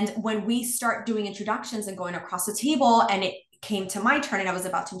 And when we start doing introductions and going across the table, and it came to my turn and I was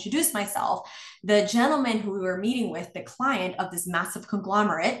about to introduce myself, the gentleman who we were meeting with, the client of this massive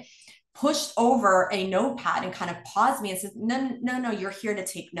conglomerate, pushed over a notepad and kind of paused me and said, no, no, no, you're here to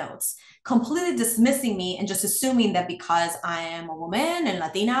take notes, completely dismissing me and just assuming that because I am a woman and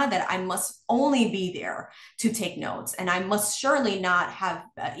Latina, that I must only be there to take notes. And I must surely not have,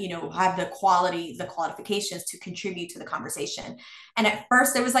 have the qualifications to contribute to the conversation. And at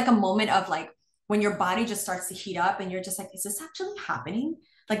first there was like a moment of like, when your body just starts to heat up and you're just like, is this actually happening?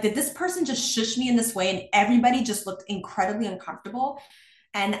 Like, did this person just shush me in this way? And everybody just looked incredibly uncomfortable.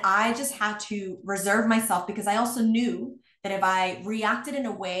 And I just had to reserve myself because I also knew that if I reacted in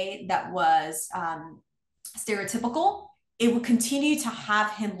a way that was stereotypical, it would continue to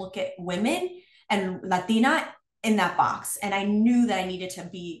have him look at women and Latina in that box. And I knew that I needed to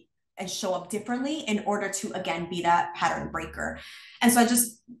be and show up differently in order to, again, be that pattern breaker. And so I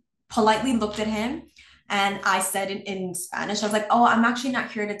just politely looked at him and I said in Spanish, I was like, oh, I'm actually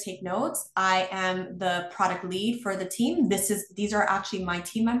not here to take notes. I am the product lead for the team. These are actually my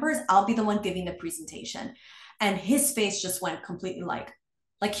team members. I'll be the one giving the presentation. And his face just went completely like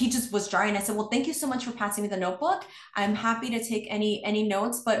he just was dry. And I said, well, thank you so much for passing me the notebook. I'm happy to take any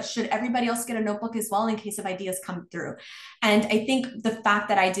notes, but should everybody else get a notebook as well in case of ideas come through? And I think the fact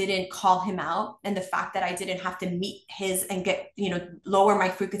that I didn't call him out and the fact that I didn't have to meet his and get, lower my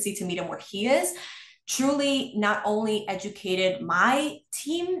frequency to meet him where he is, truly not only educated my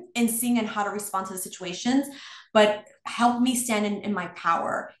team in seeing and how to respond to the situations, but helped me stand in my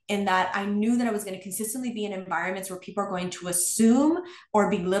power in that I knew that I was going to consistently be in environments where people are going to assume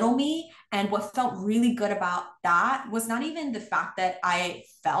or belittle me. And what felt really good about that was not even the fact that I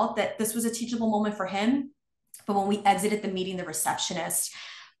felt that this was a teachable moment for him, but when we exited the meeting, the receptionist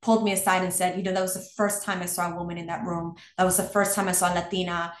pulled me aside and said, that was the first time I saw a woman in that room. That was the first time I saw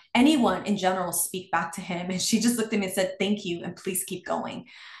Latina, anyone in general, speak back to him. And she just looked at me and said, thank you, and please keep going.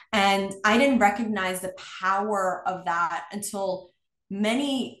 And I didn't recognize the power of that until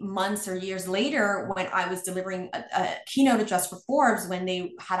many months or years later when I was delivering a keynote address for Forbes, when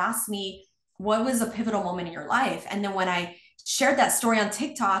they had asked me, what was a pivotal moment in your life? And then when I shared that story on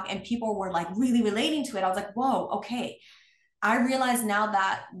TikTok and people were like really relating to it, I was like, whoa, okay. I realize now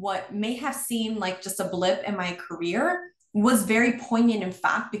that what may have seemed like just a blip in my career was very poignant, in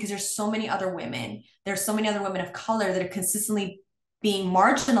fact, because there's so many other women. There's so many other women of color that are consistently being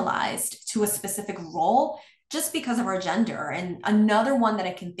marginalized to a specific role just because of our gender. And another one that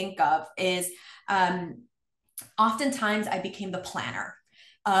I can think of is oftentimes I became the planner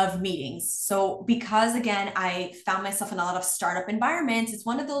of meetings. So because again, I found myself in a lot of startup environments, it's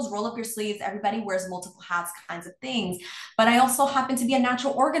one of those roll up your sleeves, everybody wears multiple hats kinds of things. But I also happen to be a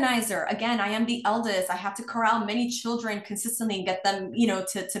natural organizer. Again, I am the eldest. I have to corral many children consistently and get them,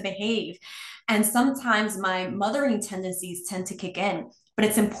 to behave. And sometimes my mothering tendencies tend to kick in. But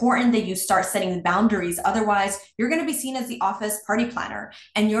it's important that you start setting boundaries. Otherwise, you're going to be seen as the office party planner,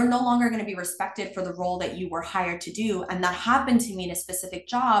 and you're no longer going to be respected for the role that you were hired to do. And that happened to me in a specific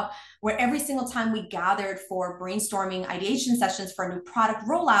job where every single time we gathered for brainstorming ideation sessions for a new product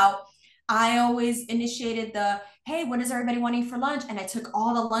rollout, I always initiated hey, what is everybody wanting for lunch? And I took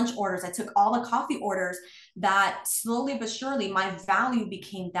all the lunch orders, I took all the coffee orders. That slowly but surely my value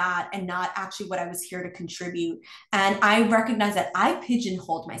became that and not actually what I was here to contribute. And I recognized that I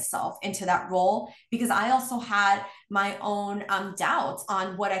pigeonholed myself into that role because I also had my own doubts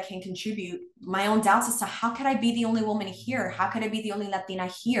on what I can contribute, my own doubts as to how could I be the only woman here? How could I be the only Latina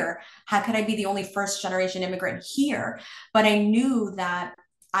here? How could I be the only first generation immigrant here? But I knew that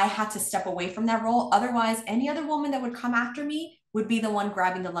I had to step away from that role. Otherwise, any other woman that would come after me would be the one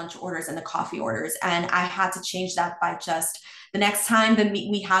grabbing the lunch orders and the coffee orders. And I had to change that by just the next time that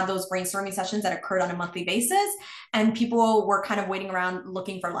we had those brainstorming sessions that occurred on a monthly basis and people were kind of waiting around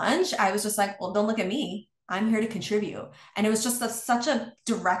looking for lunch. I was just like, well, don't look at me. I'm here to contribute. And it was just such a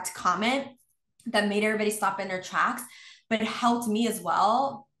direct comment that made everybody stop in their tracks, but it helped me as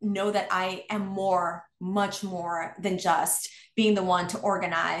well know that I am much more than just being the one to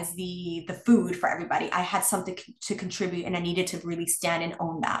organize the food for everybody. I had something to contribute and I needed to really stand and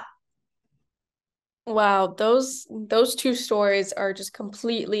own that. Wow, those two stories are just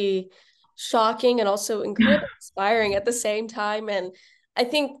completely shocking and also incredibly inspiring at the same time. And I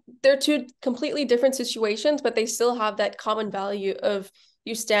think they're two completely different situations, but they still have that common value of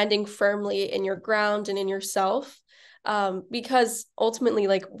you standing firmly in your ground and in yourself. Because ultimately,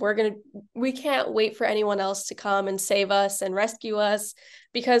 like we can't wait for anyone else to come and save us and rescue us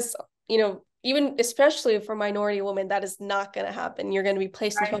because, even especially for minority women, that is not going to happen. You're going to be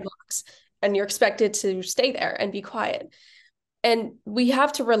placed into a Right. box and you're expected to stay there and be quiet. And we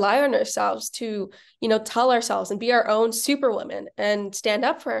have to rely on ourselves to, tell ourselves and be our own superwomen and stand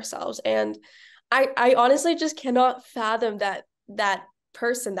up for ourselves. And I honestly just cannot fathom that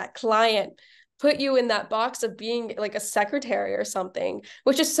person, that client, put you in that box of being like a secretary or something,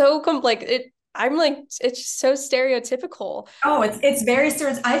 which is so like it. I'm like, it's so stereotypical. Oh, it's very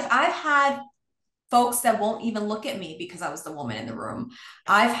serious. I've had folks that won't even look at me because I was the woman in the room.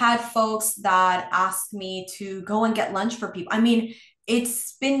 I've had folks that ask me to go and get lunch for people. I mean,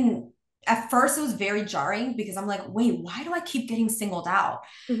 it's been, at first it was very jarring because I'm like, wait, why do I keep getting singled out?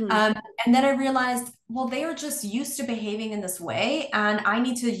 Mhm. Um, and then I realized, well, they are just used to behaving in this way, and I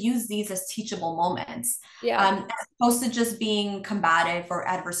need to use these as teachable moments, Yeah. as opposed to just being combative or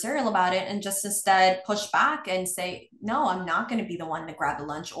adversarial about it, and just instead push back and say, no, I'm not going to be the one to grab the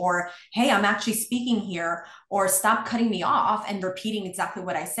lunch, or hey, I'm actually speaking here, or stop cutting me off and repeating exactly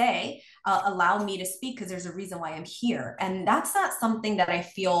what I say. Allow me to speak because there's a reason why I'm here. And that's not something that I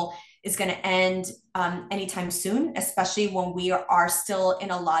feel is going to end anytime soon, especially when we are still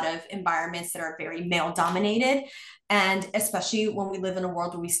in a lot of environments that are very male dominated. And especially when we live in a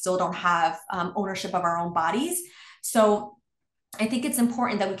world where we still don't have ownership of our own bodies. So I think it's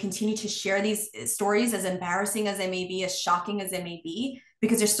important that we continue to share these stories, as embarrassing as they may be, as shocking as they may be,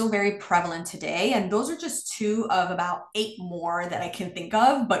 because they're still very prevalent today. And those are just two of about eight more that I can think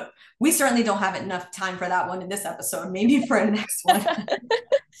of. But we certainly don't have enough time for that one in this episode, maybe for the next one.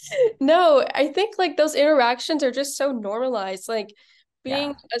 No, I think like those interactions are just so normalized. Like being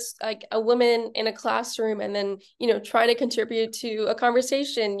Yeah. like a woman in a classroom and then, trying to contribute to a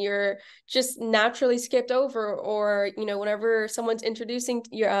conversation, you're just naturally skipped over, or, whenever someone's introducing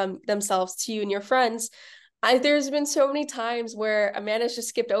themselves to you and your friends, there's been so many times where a man has just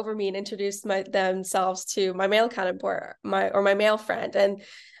skipped over me and introduced themselves to my male counterpart, my male friend, and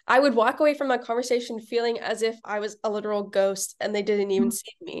I would walk away from that conversation feeling as if I was a literal ghost and they didn't even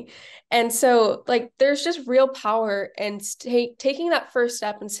see me. And so, like, there's just real power in taking that first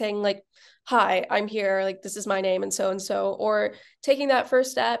step and saying, like, "Hi, I'm here. Like, this is my name, and so," or taking that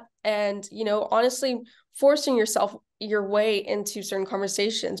first step and, honestly forcing yourself your way into certain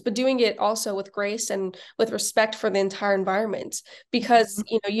conversations, but doing it also with grace and with respect for the entire environment, because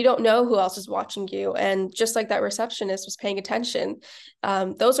you don't know who else is watching you, and just like that receptionist was paying attention,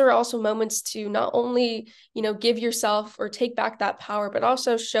 those are also moments to not only give yourself or take back that power, but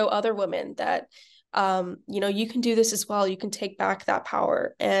also show other women that you can do this as well. You can take back that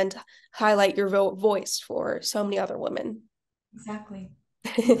power and highlight your voice for so many other women. Exactly.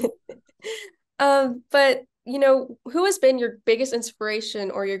 But who has been your biggest inspiration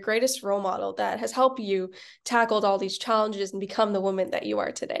or your greatest role model that has helped you tackled all these challenges and become the woman that you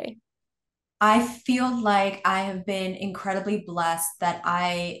are today? I feel like I have been incredibly blessed that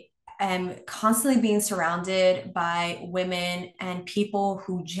I am constantly being surrounded by women and people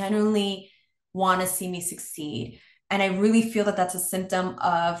who genuinely want to see me succeed. And I really feel that that's a symptom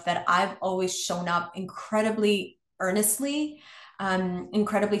of that I've always shown up incredibly earnestly,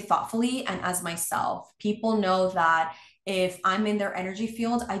 incredibly thoughtfully, and as myself. People know that if I'm in their energy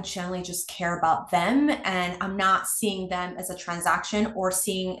field, I generally just care about them, and I'm not seeing them as a transaction or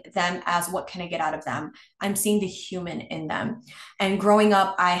seeing them as what can I get out of them. I'm seeing the human in them. And growing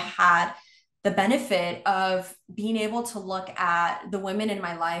up, I had the benefit of being able to look at the women in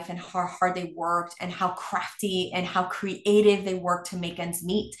my life and how hard they worked and how crafty and how creative they worked to make ends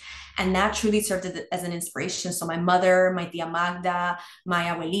meet. And that truly served as an inspiration. So my mother, my tia Magda, my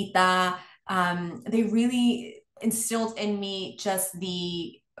abuelita, they really instilled in me just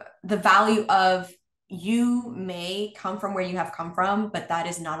the value of, you may come from where you have come from, but that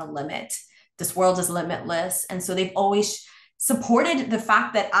is not a limit. This world is limitless. And so they've always supported the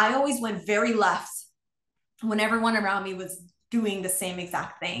fact that I always went very left when everyone around me was doing the same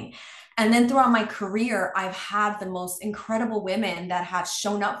exact thing. And then throughout my career, I've had the most incredible women that have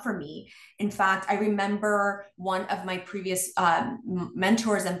shown up for me. In fact, I remember one of my previous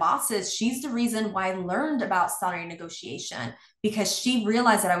mentors and bosses. She's the reason why I learned about salary negotiation, because she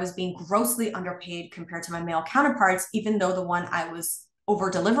realized that I was being grossly underpaid compared to my male counterparts, even though the one I was over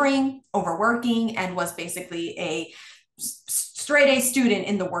delivering, overworking, and was basically a straight A student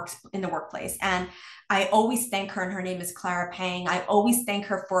in the workplace. And I always thank her, and her name is Clara Pang. I always thank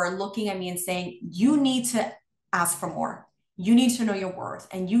her for looking at me and saying, you need to ask for more. You need to know your worth,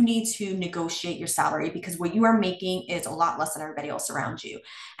 and you need to negotiate your salary, because what you are making is a lot less than everybody else around you.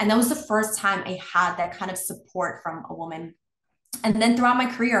 And that was the first time I had that kind of support from a woman. And then throughout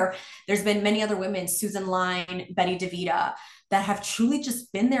my career, there's been many other women, Susan Line, Betty DeVita, that have truly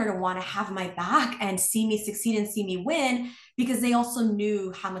just been there to want to have my back and see me succeed and see me win, because they also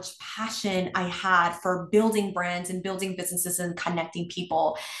knew how much passion I had for building brands and building businesses and connecting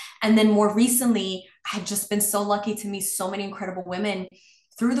people. And then more recently, I've just been so lucky to meet so many incredible women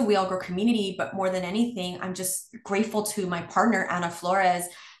through the WeAllGrow community. But more than anything, I'm just grateful to my partner, Ana Flores,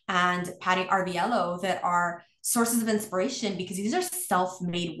 and Patty Arviello, that are sources of inspiration, because these are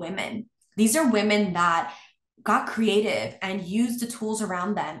self-made women. These are women that got creative and used the tools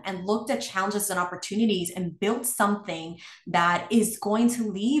around them and looked at challenges and opportunities and built something that is going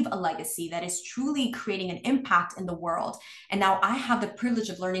to leave a legacy, that is truly creating an impact in the world. And now I have the privilege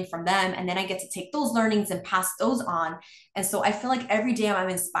of learning from them, and then I get to take those learnings and pass those on. And so I feel like every day I'm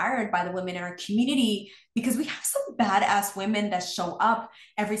inspired by the women in our community, because we have some badass women that show up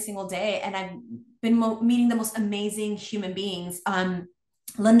every single day, and I've been meeting the most amazing human beings.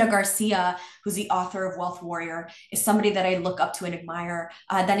 Linda Garcia, who's the author of Wealth Warrior, is somebody that I look up to and admire.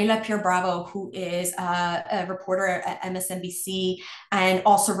 Daniela Pierre Bravo, who is a reporter at MSNBC and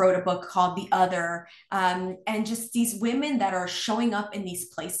also wrote a book called The Other. And just these women that are showing up in these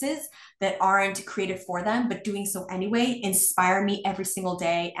places that aren't created for them, but doing so anyway, inspire me every single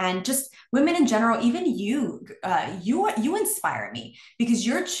day. And just women in general, even you inspire me, because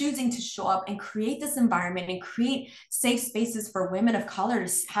you're choosing to show up and create this environment and create safe spaces for women of color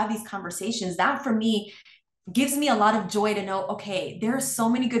to have these conversations. That for me gives me a lot of joy to know, okay, there are so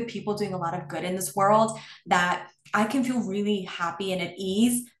many good people doing a lot of good in this world, that I can feel really happy and at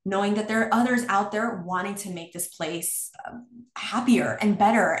ease knowing that there are others out there wanting to make this place happier and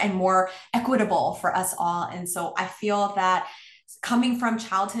better and more equitable for us all. And so I feel that coming from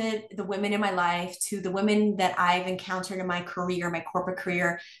childhood, the women in my life, to the women that I've encountered in my career, my corporate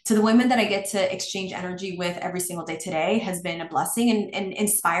career, to the women that I get to exchange energy with every single day today, has been a blessing and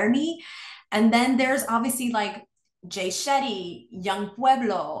inspire me. And then there's obviously like Jay Shetty, Young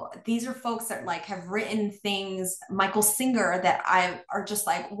Pueblo. These are folks that like have written things, Michael Singer, that I are just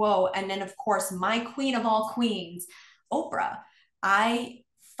like, whoa. And then of course, my queen of all queens, Oprah. I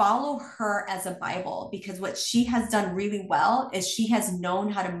follow her as a Bible, because what she has done really well is she has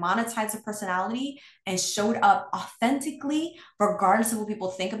known how to monetize her personality and showed up authentically, regardless of what people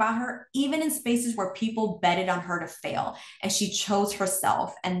think about her, even in spaces where people betted on her to fail. And she chose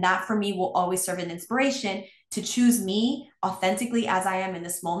herself. And that for me will always serve an inspiration to choose me authentically as I am in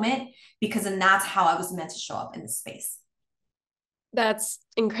this moment, because then that's how I was meant to show up in this space. That's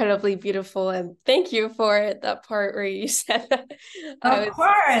incredibly beautiful. And thank you for that part where you said that. Of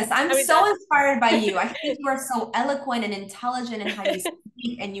course. I'm I mean, so inspired by you. I think you are so eloquent and intelligent in how you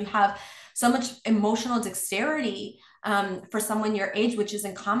speak, and you have so much emotional dexterity for someone your age, which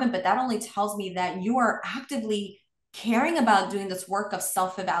isn't common. But that only tells me that you are actively caring about doing this work of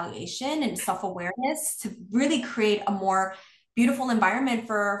self-evaluation and self-awareness to really create a more beautiful environment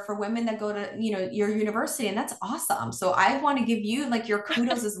for women that go to your university. And that's awesome. So I want to give you like your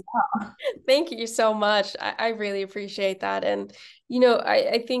kudos as well. thank you so much. I really appreciate that. And,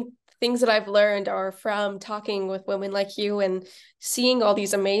 I think things that I've learned are from talking with women like you and seeing all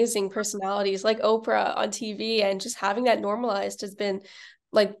these amazing personalities like Oprah on TV, and just having that normalized has been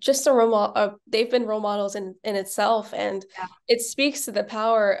like just a role model. They've been role models in itself. And Yeah. it speaks to the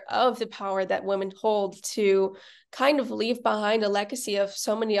power that women hold to kind of leave behind a legacy of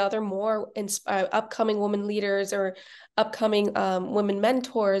so many other more upcoming women leaders or upcoming women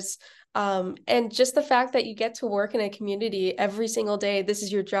mentors. And just the fact that you get to work in a community every single day, this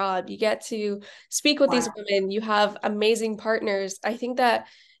is your job. You get to speak with these Wow. women. You have amazing partners. I think that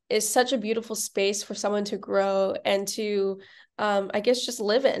is such a beautiful space for someone to grow and to, I guess, just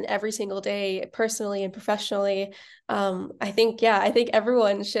live in every single day, personally and professionally. I think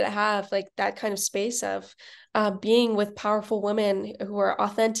everyone should have like that kind of space of being with powerful women who are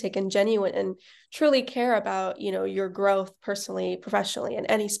authentic and genuine and truly care about, your growth personally, professionally, in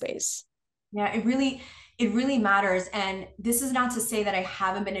any space. Yeah, it really matters. And this is not to say that I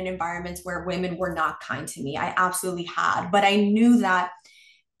haven't been in environments where women were not kind to me. I absolutely had, but I knew that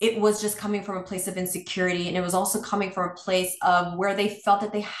it was just coming from a place of insecurity. And it was also coming from a place of where they felt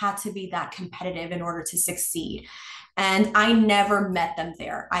that they had to be that competitive in order to succeed. And I never met them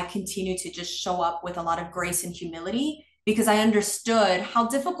there. I continued to just show up with a lot of grace and humility, because I understood how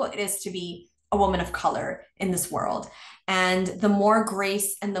difficult it is to be a woman of color in this world. And the more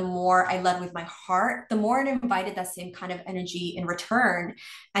grace and the more I led with my heart, the more it invited that same kind of energy in return.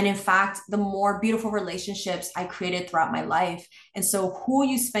 And in fact, the more beautiful relationships I created throughout my life. And so, who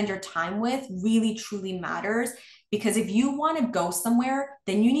you spend your time with really truly matters. Because if you want to go somewhere,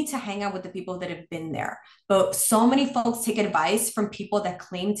 then you need to hang out with the people that have been there. But so many folks take advice from people that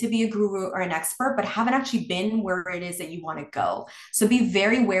claim to be a guru or an expert, but haven't actually been where it is that you want to go. So be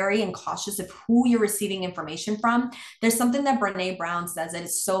very wary and cautious of who you're receiving information from. There's something that Brene Brown says that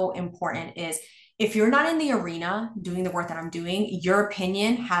is so important is, if you're not in the arena doing the work that I'm doing, your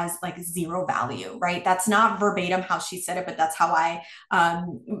opinion has like zero value, right? That's not verbatim how she said it, but that's how I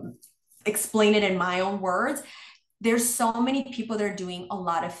explain it in my own words. There's so many people that are doing a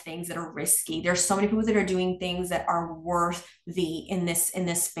lot of things that are risky. There's so many people that are doing things that are worthy in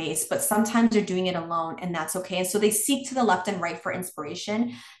this space, but sometimes they're doing it alone, and that's okay. And so they seek to the left and right for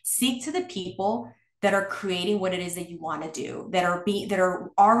inspiration. Seek to the people that are creating what it is that you want to do, that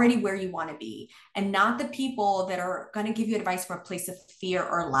are already where you want to be, and not the people that are going to give you advice from a place of fear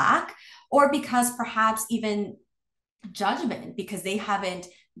or lack, or because perhaps even judgment, because they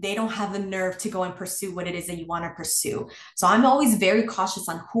don't have the nerve to go and pursue what it is that you want to pursue. So I'm always very cautious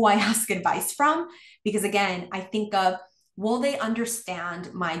on who I ask advice from, because again, I think of, will they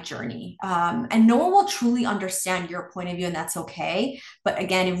understand my journey? And no one will truly understand your point of view, and that's okay. But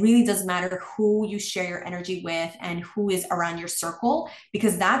again, it really does matter who you share your energy with and who is around your circle,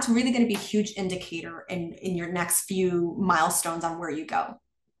 because that's really going to be a huge indicator in your next few milestones on where you go.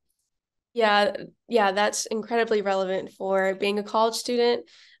 Yeah, yeah, that's incredibly relevant for being a college student,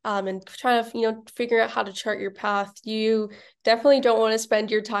 and trying to, figure out how to chart your path. You definitely don't want to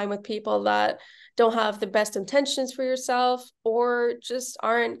spend your time with people that don't have the best intentions for yourself, or just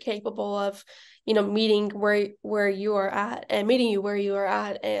aren't capable of, meeting where you are at and meeting you where you are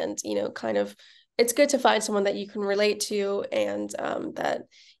at. And, kind of, it's good to find someone that you can relate to, and that,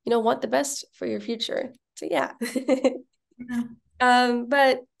 want the best for your future. So yeah. Yeah.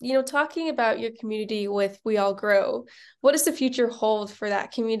 But talking about your community with WeAllGrow, what does the future hold for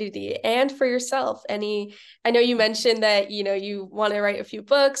that community and for yourself? I know you mentioned that, you want to write a few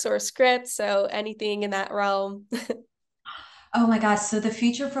books or a script, so anything in that realm. Oh my God. So the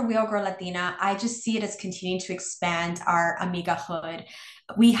future for We All Grow Latina, I just see it as continuing to expand our Amiga Hood.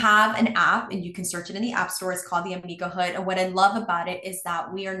 We have an app and you can search it in the App Store. It's called the Amiga Hood. And what I love about it is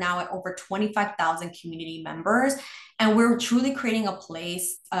that we are now at over 25,000 community members. And we're truly creating a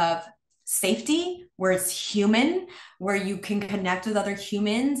place of safety where it's human, where you can connect with other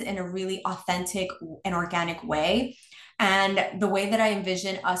humans in a really authentic and organic way. And the way that I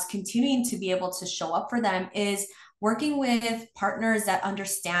envision us continuing to be able to show up for them is working with partners that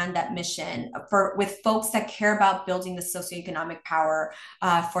understand that mission, with folks that care about building the socioeconomic power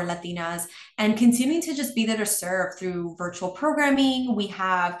for Latinas, and continuing to just be there to serve through virtual programming. We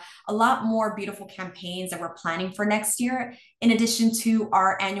have a lot more beautiful campaigns that we're planning for next year, in addition to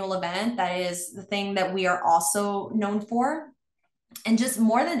our annual event. That is the thing that we are also known for. And just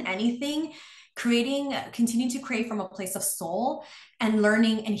more than anything, continuing to create from a place of soul, and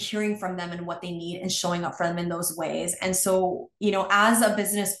learning and hearing from them and what they need, and showing up for them in those ways. And so, as a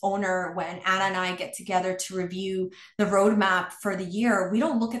business owner, when Anna and I get together to review the roadmap for the year, we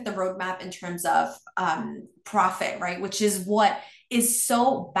don't look at the roadmap in terms of profit, right? Which is what is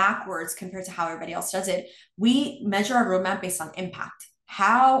so backwards compared to how everybody else does it. We measure our roadmap based on impact.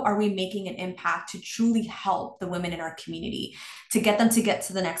 How are we making an impact to truly help the women in our community, to get them to get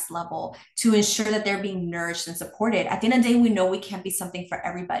to the next level, to ensure that they're being nourished and supported? At the end of the day, we know we can't be something for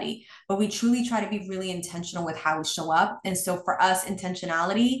everybody, but we truly try to be really intentional with how we show up. And so for us,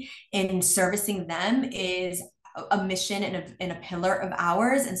 intentionality in servicing them is a mission and a pillar of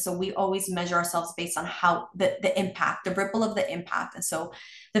ours. And so we always measure ourselves based on how the impact, the ripple of the impact. And so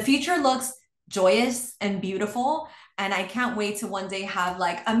the future looks joyous and beautiful. And I can't wait to one day have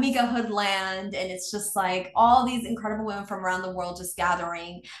like Amiga Hood land. And it's just like all these incredible women from around the world just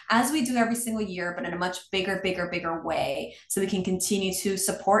gathering, as we do every single year, but in a much bigger way. So we can continue to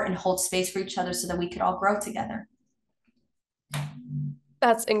support and hold space for each other so that we could all grow together.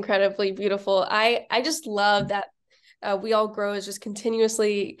 That's incredibly beautiful. I just love that WeAllGrow is just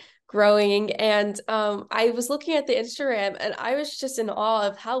continuously growing. And I was looking at the Instagram, and I was just in awe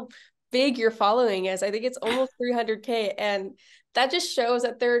of how big your following is. I think it's almost 300K. And that just shows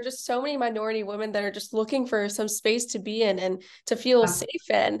that there are just so many minority women that are just looking for some space to be in and to feel safe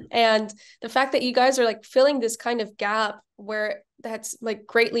in. And the fact that you guys are like filling this kind of gap where that's like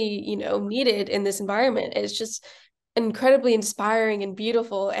greatly, needed in this environment is just incredibly inspiring and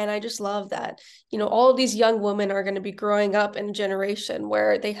beautiful. And I just love that, all of these young women are going to be growing up in a generation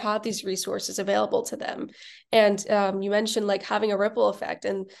where they have these resources available to them. And you mentioned like having a ripple effect,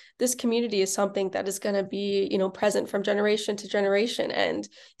 and this community is something that is going to be, present from generation to generation. And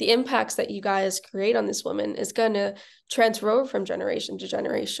the impacts that you guys create on this woman is going to transfer over from generation to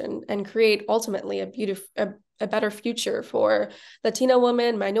generation and create ultimately a better future for Latina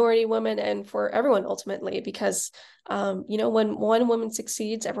women, minority women, and for everyone ultimately, because when one woman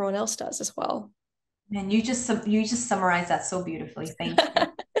succeeds, everyone else does as well. And you just summarized that so beautifully. Thank you.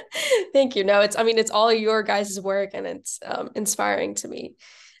 Thank you. No, it's all your guys' work, and it's inspiring to me.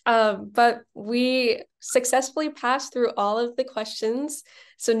 But we successfully passed through all of the questions.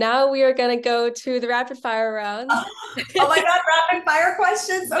 So now we are going to go to the rapid fire round. Oh my God, rapid fire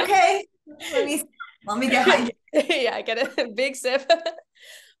questions. Okay. Let me get hydrated. Yeah, get a big sip.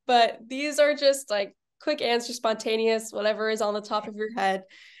 But these are just like quick answer, spontaneous, whatever is on the top of your head.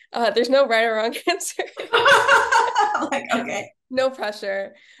 There's no right or wrong answer. I'm like, okay. No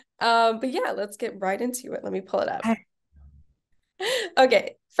pressure. But yeah, let's get right into it. Let me pull it up.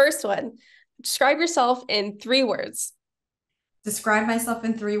 Okay, first one. Describe yourself in 3 words. Describe myself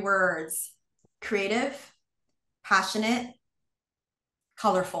in 3 words: creative, passionate,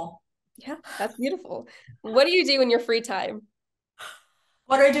 colorful. Yeah, that's beautiful. What do you do in your free time?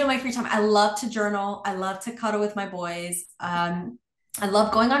 What do I do in my free time? I love to journal. I love to cuddle with my boys. I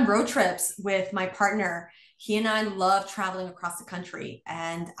love going on road trips with my partner. He and I love traveling across the country,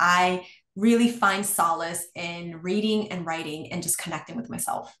 and I really find solace in reading and writing and just connecting with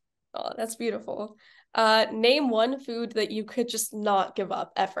myself. Oh, that's beautiful. Name one food that you could just not give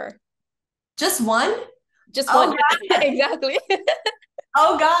up ever. Just one? Just one. Oh God. Exactly.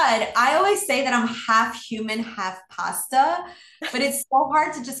 Oh God. I always say that I'm half human, half pasta, but it's so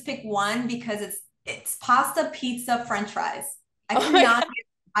hard to just pick one because it's pasta, pizza, French fries. I Oh my cannot give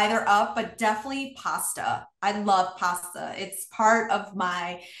either up, but definitely pasta. I love pasta. It's part of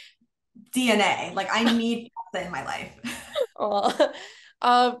my DNA. Like I need pasta in my life. God.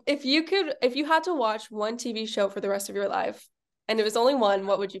 If you had to watch one TV show for the rest of your life, and it was only one,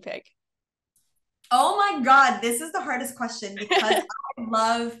 what would you pick? Oh my God, this is the hardest question because I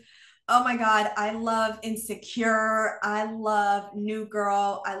love, oh my God, I love Insecure. I love New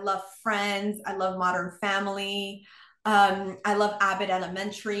Girl. I love Friends. I love Modern Family. I love Abbott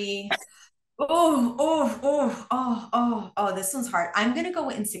Elementary. Oh, this one's hard. I'm gonna go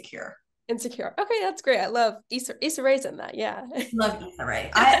with Insecure. Insecure. Okay, that's great. I love Issa Rae's in that. Yeah. Love Issa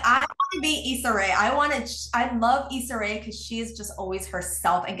Rae. I want to be Issa Rae. I love Issa Rae because she is just always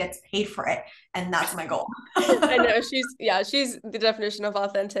herself and gets paid for it. And that's my goal. I know she's the definition of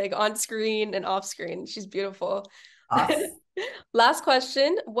authentic on screen and off screen. She's beautiful. Us. Last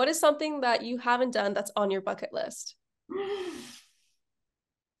question. What is something that you haven't done that's on your bucket list?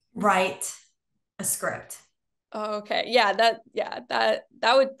 Write a script. Oh, okay. That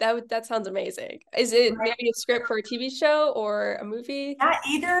sounds amazing. Is it Right. maybe a script for a TV show or a movie? Yeah,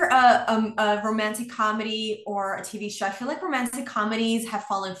 either a romantic comedy or a TV show. I feel like romantic comedies have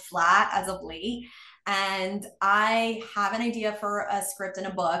fallen flat as of late. And I have an idea for a script and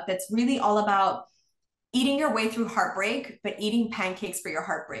a book that's really all about eating your way through heartbreak, but eating pancakes for your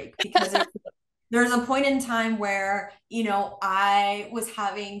heartbreak. Because there's a point in time where, I was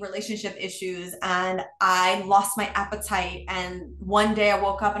having relationship issues and I lost my appetite. And one day I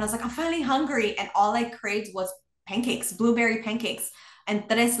woke up and I was like, I'm finally hungry. And all I craved was pancakes, blueberry pancakes and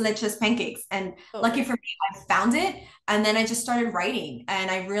tres leches pancakes. And Oh my lucky for me, I found it. And then I just started writing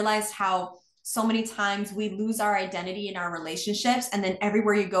and I realized how so many times we lose our identity in our relationships. And then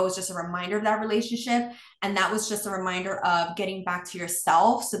everywhere you go is just a reminder of that relationship. And that was just a reminder of getting back to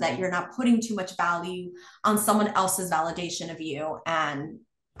yourself so that you're not putting too much value on someone else's validation of you. And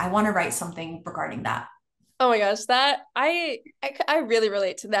I want to write something regarding that. Oh my gosh, that I really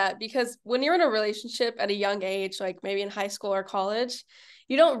relate to that because when you're in a relationship at a young age, like maybe in high school or college,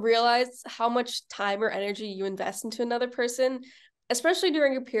 you don't realize how much time or energy you invest into another person, especially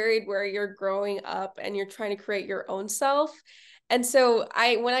during a period where you're growing up and you're trying to create your own self. And so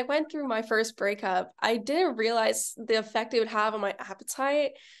when I went through my first breakup, I didn't realize the effect it would have on my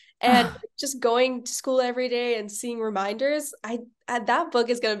appetite. And just going to school every day and seeing reminders, that book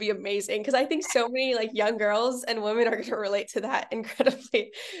is going to be amazing because I think so many like young girls and women are going to relate to that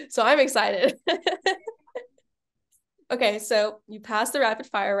incredibly. So I'm excited. Okay, so you passed the rapid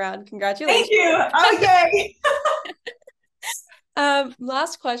fire round. Thank Congratulations. you. Oh, yay.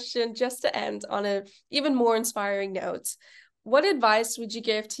 Last question, just to end on a even more inspiring note. What advice would you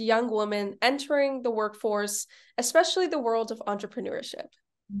give to young women entering the workforce, especially the world of entrepreneurship?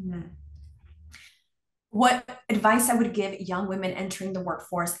 Mhm. What advice I would give young women entering the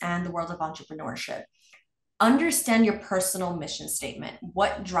workforce and the world of entrepreneurship? Understand your personal mission statement,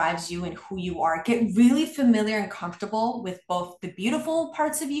 what drives you and who you are. Get really familiar and comfortable with both the beautiful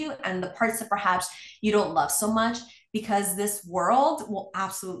parts of you and the parts that perhaps you don't love so much, because this world will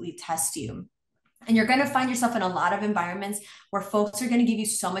absolutely test you. And you're going to find yourself in a lot of environments where folks are going to give you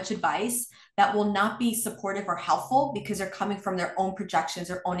so much advice that will not be supportive or helpful because they're coming from their own projections,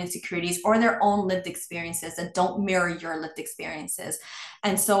 their own insecurities, or their own lived experiences that don't mirror your lived experiences.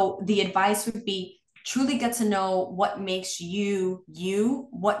 And so the advice would be truly get to know what makes you you,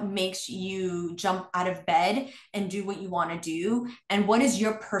 what makes you jump out of bed and do what you want to do, and what is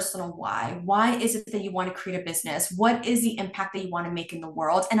your personal why is it that you want to create a business, what is the impact that you want to make in the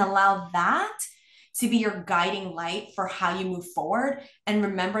world, and allow that to be your guiding light for how you move forward. And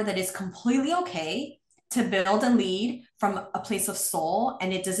remember that it's completely okay to build and lead from a place of soul,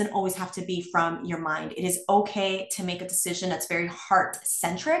 and it doesn't always have to be from your mind. It is okay to make a decision that's very heart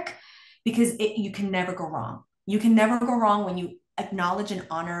centric, because you can never go wrong. You can never go wrong when you acknowledge and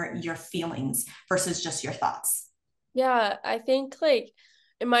honor your feelings versus just your thoughts. Yeah, I think like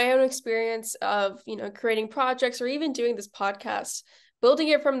in my own experience of, creating projects or even doing this podcast, building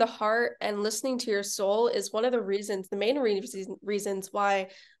it from the heart and listening to your soul is one of the main reasons why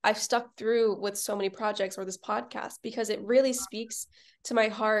I've stuck through with so many projects or this podcast, because it really speaks to my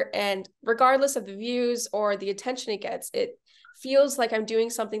heart. And regardless of the views or the attention it gets, it feels like I'm doing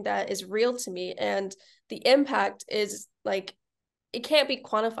something that is real to me. And the impact is like, it can't be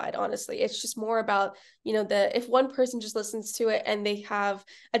quantified, honestly. It's just more about, if one person just listens to it and they have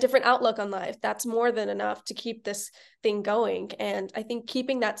a different outlook on life, that's more than enough to keep this thing going. And I think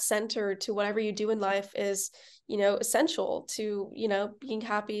keeping that center to whatever you do in life is, essential to, being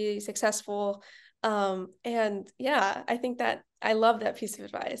happy, successful. And yeah, I think that I love that piece of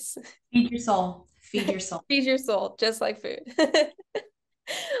advice. Feed your soul. Feed your soul. Feed your soul, just like food.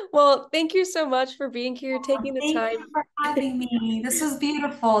 Well, thank you so much for being here, taking the Thank you time. for having me. This was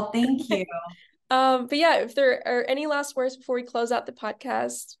beautiful. Thank you. But yeah, if there are any last words before we close out the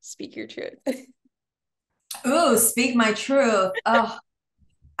podcast, speak your truth. Ooh, speak my truth. Oh,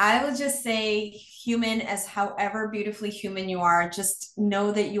 I would just say, human as however beautifully human you are, just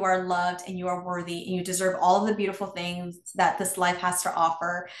know that you are loved and you are worthy and you deserve all of the beautiful things that this life has to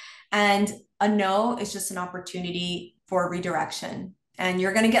offer. And a no is just an opportunity for redirection. And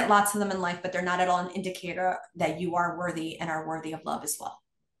you're going to get lots of them in life, but they're not at all an indicator that you are worthy and are worthy of love as well.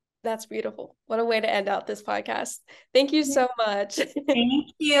 That's beautiful. What a way to end out this podcast. Thank you so much.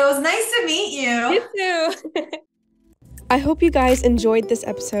 Thank you. It was nice to meet you. You too. I hope you guys enjoyed this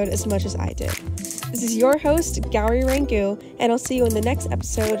episode as much as I did. This is your host, Gauri Rangu, and I'll see you in the next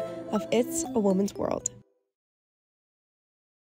episode of It's a Woman's World.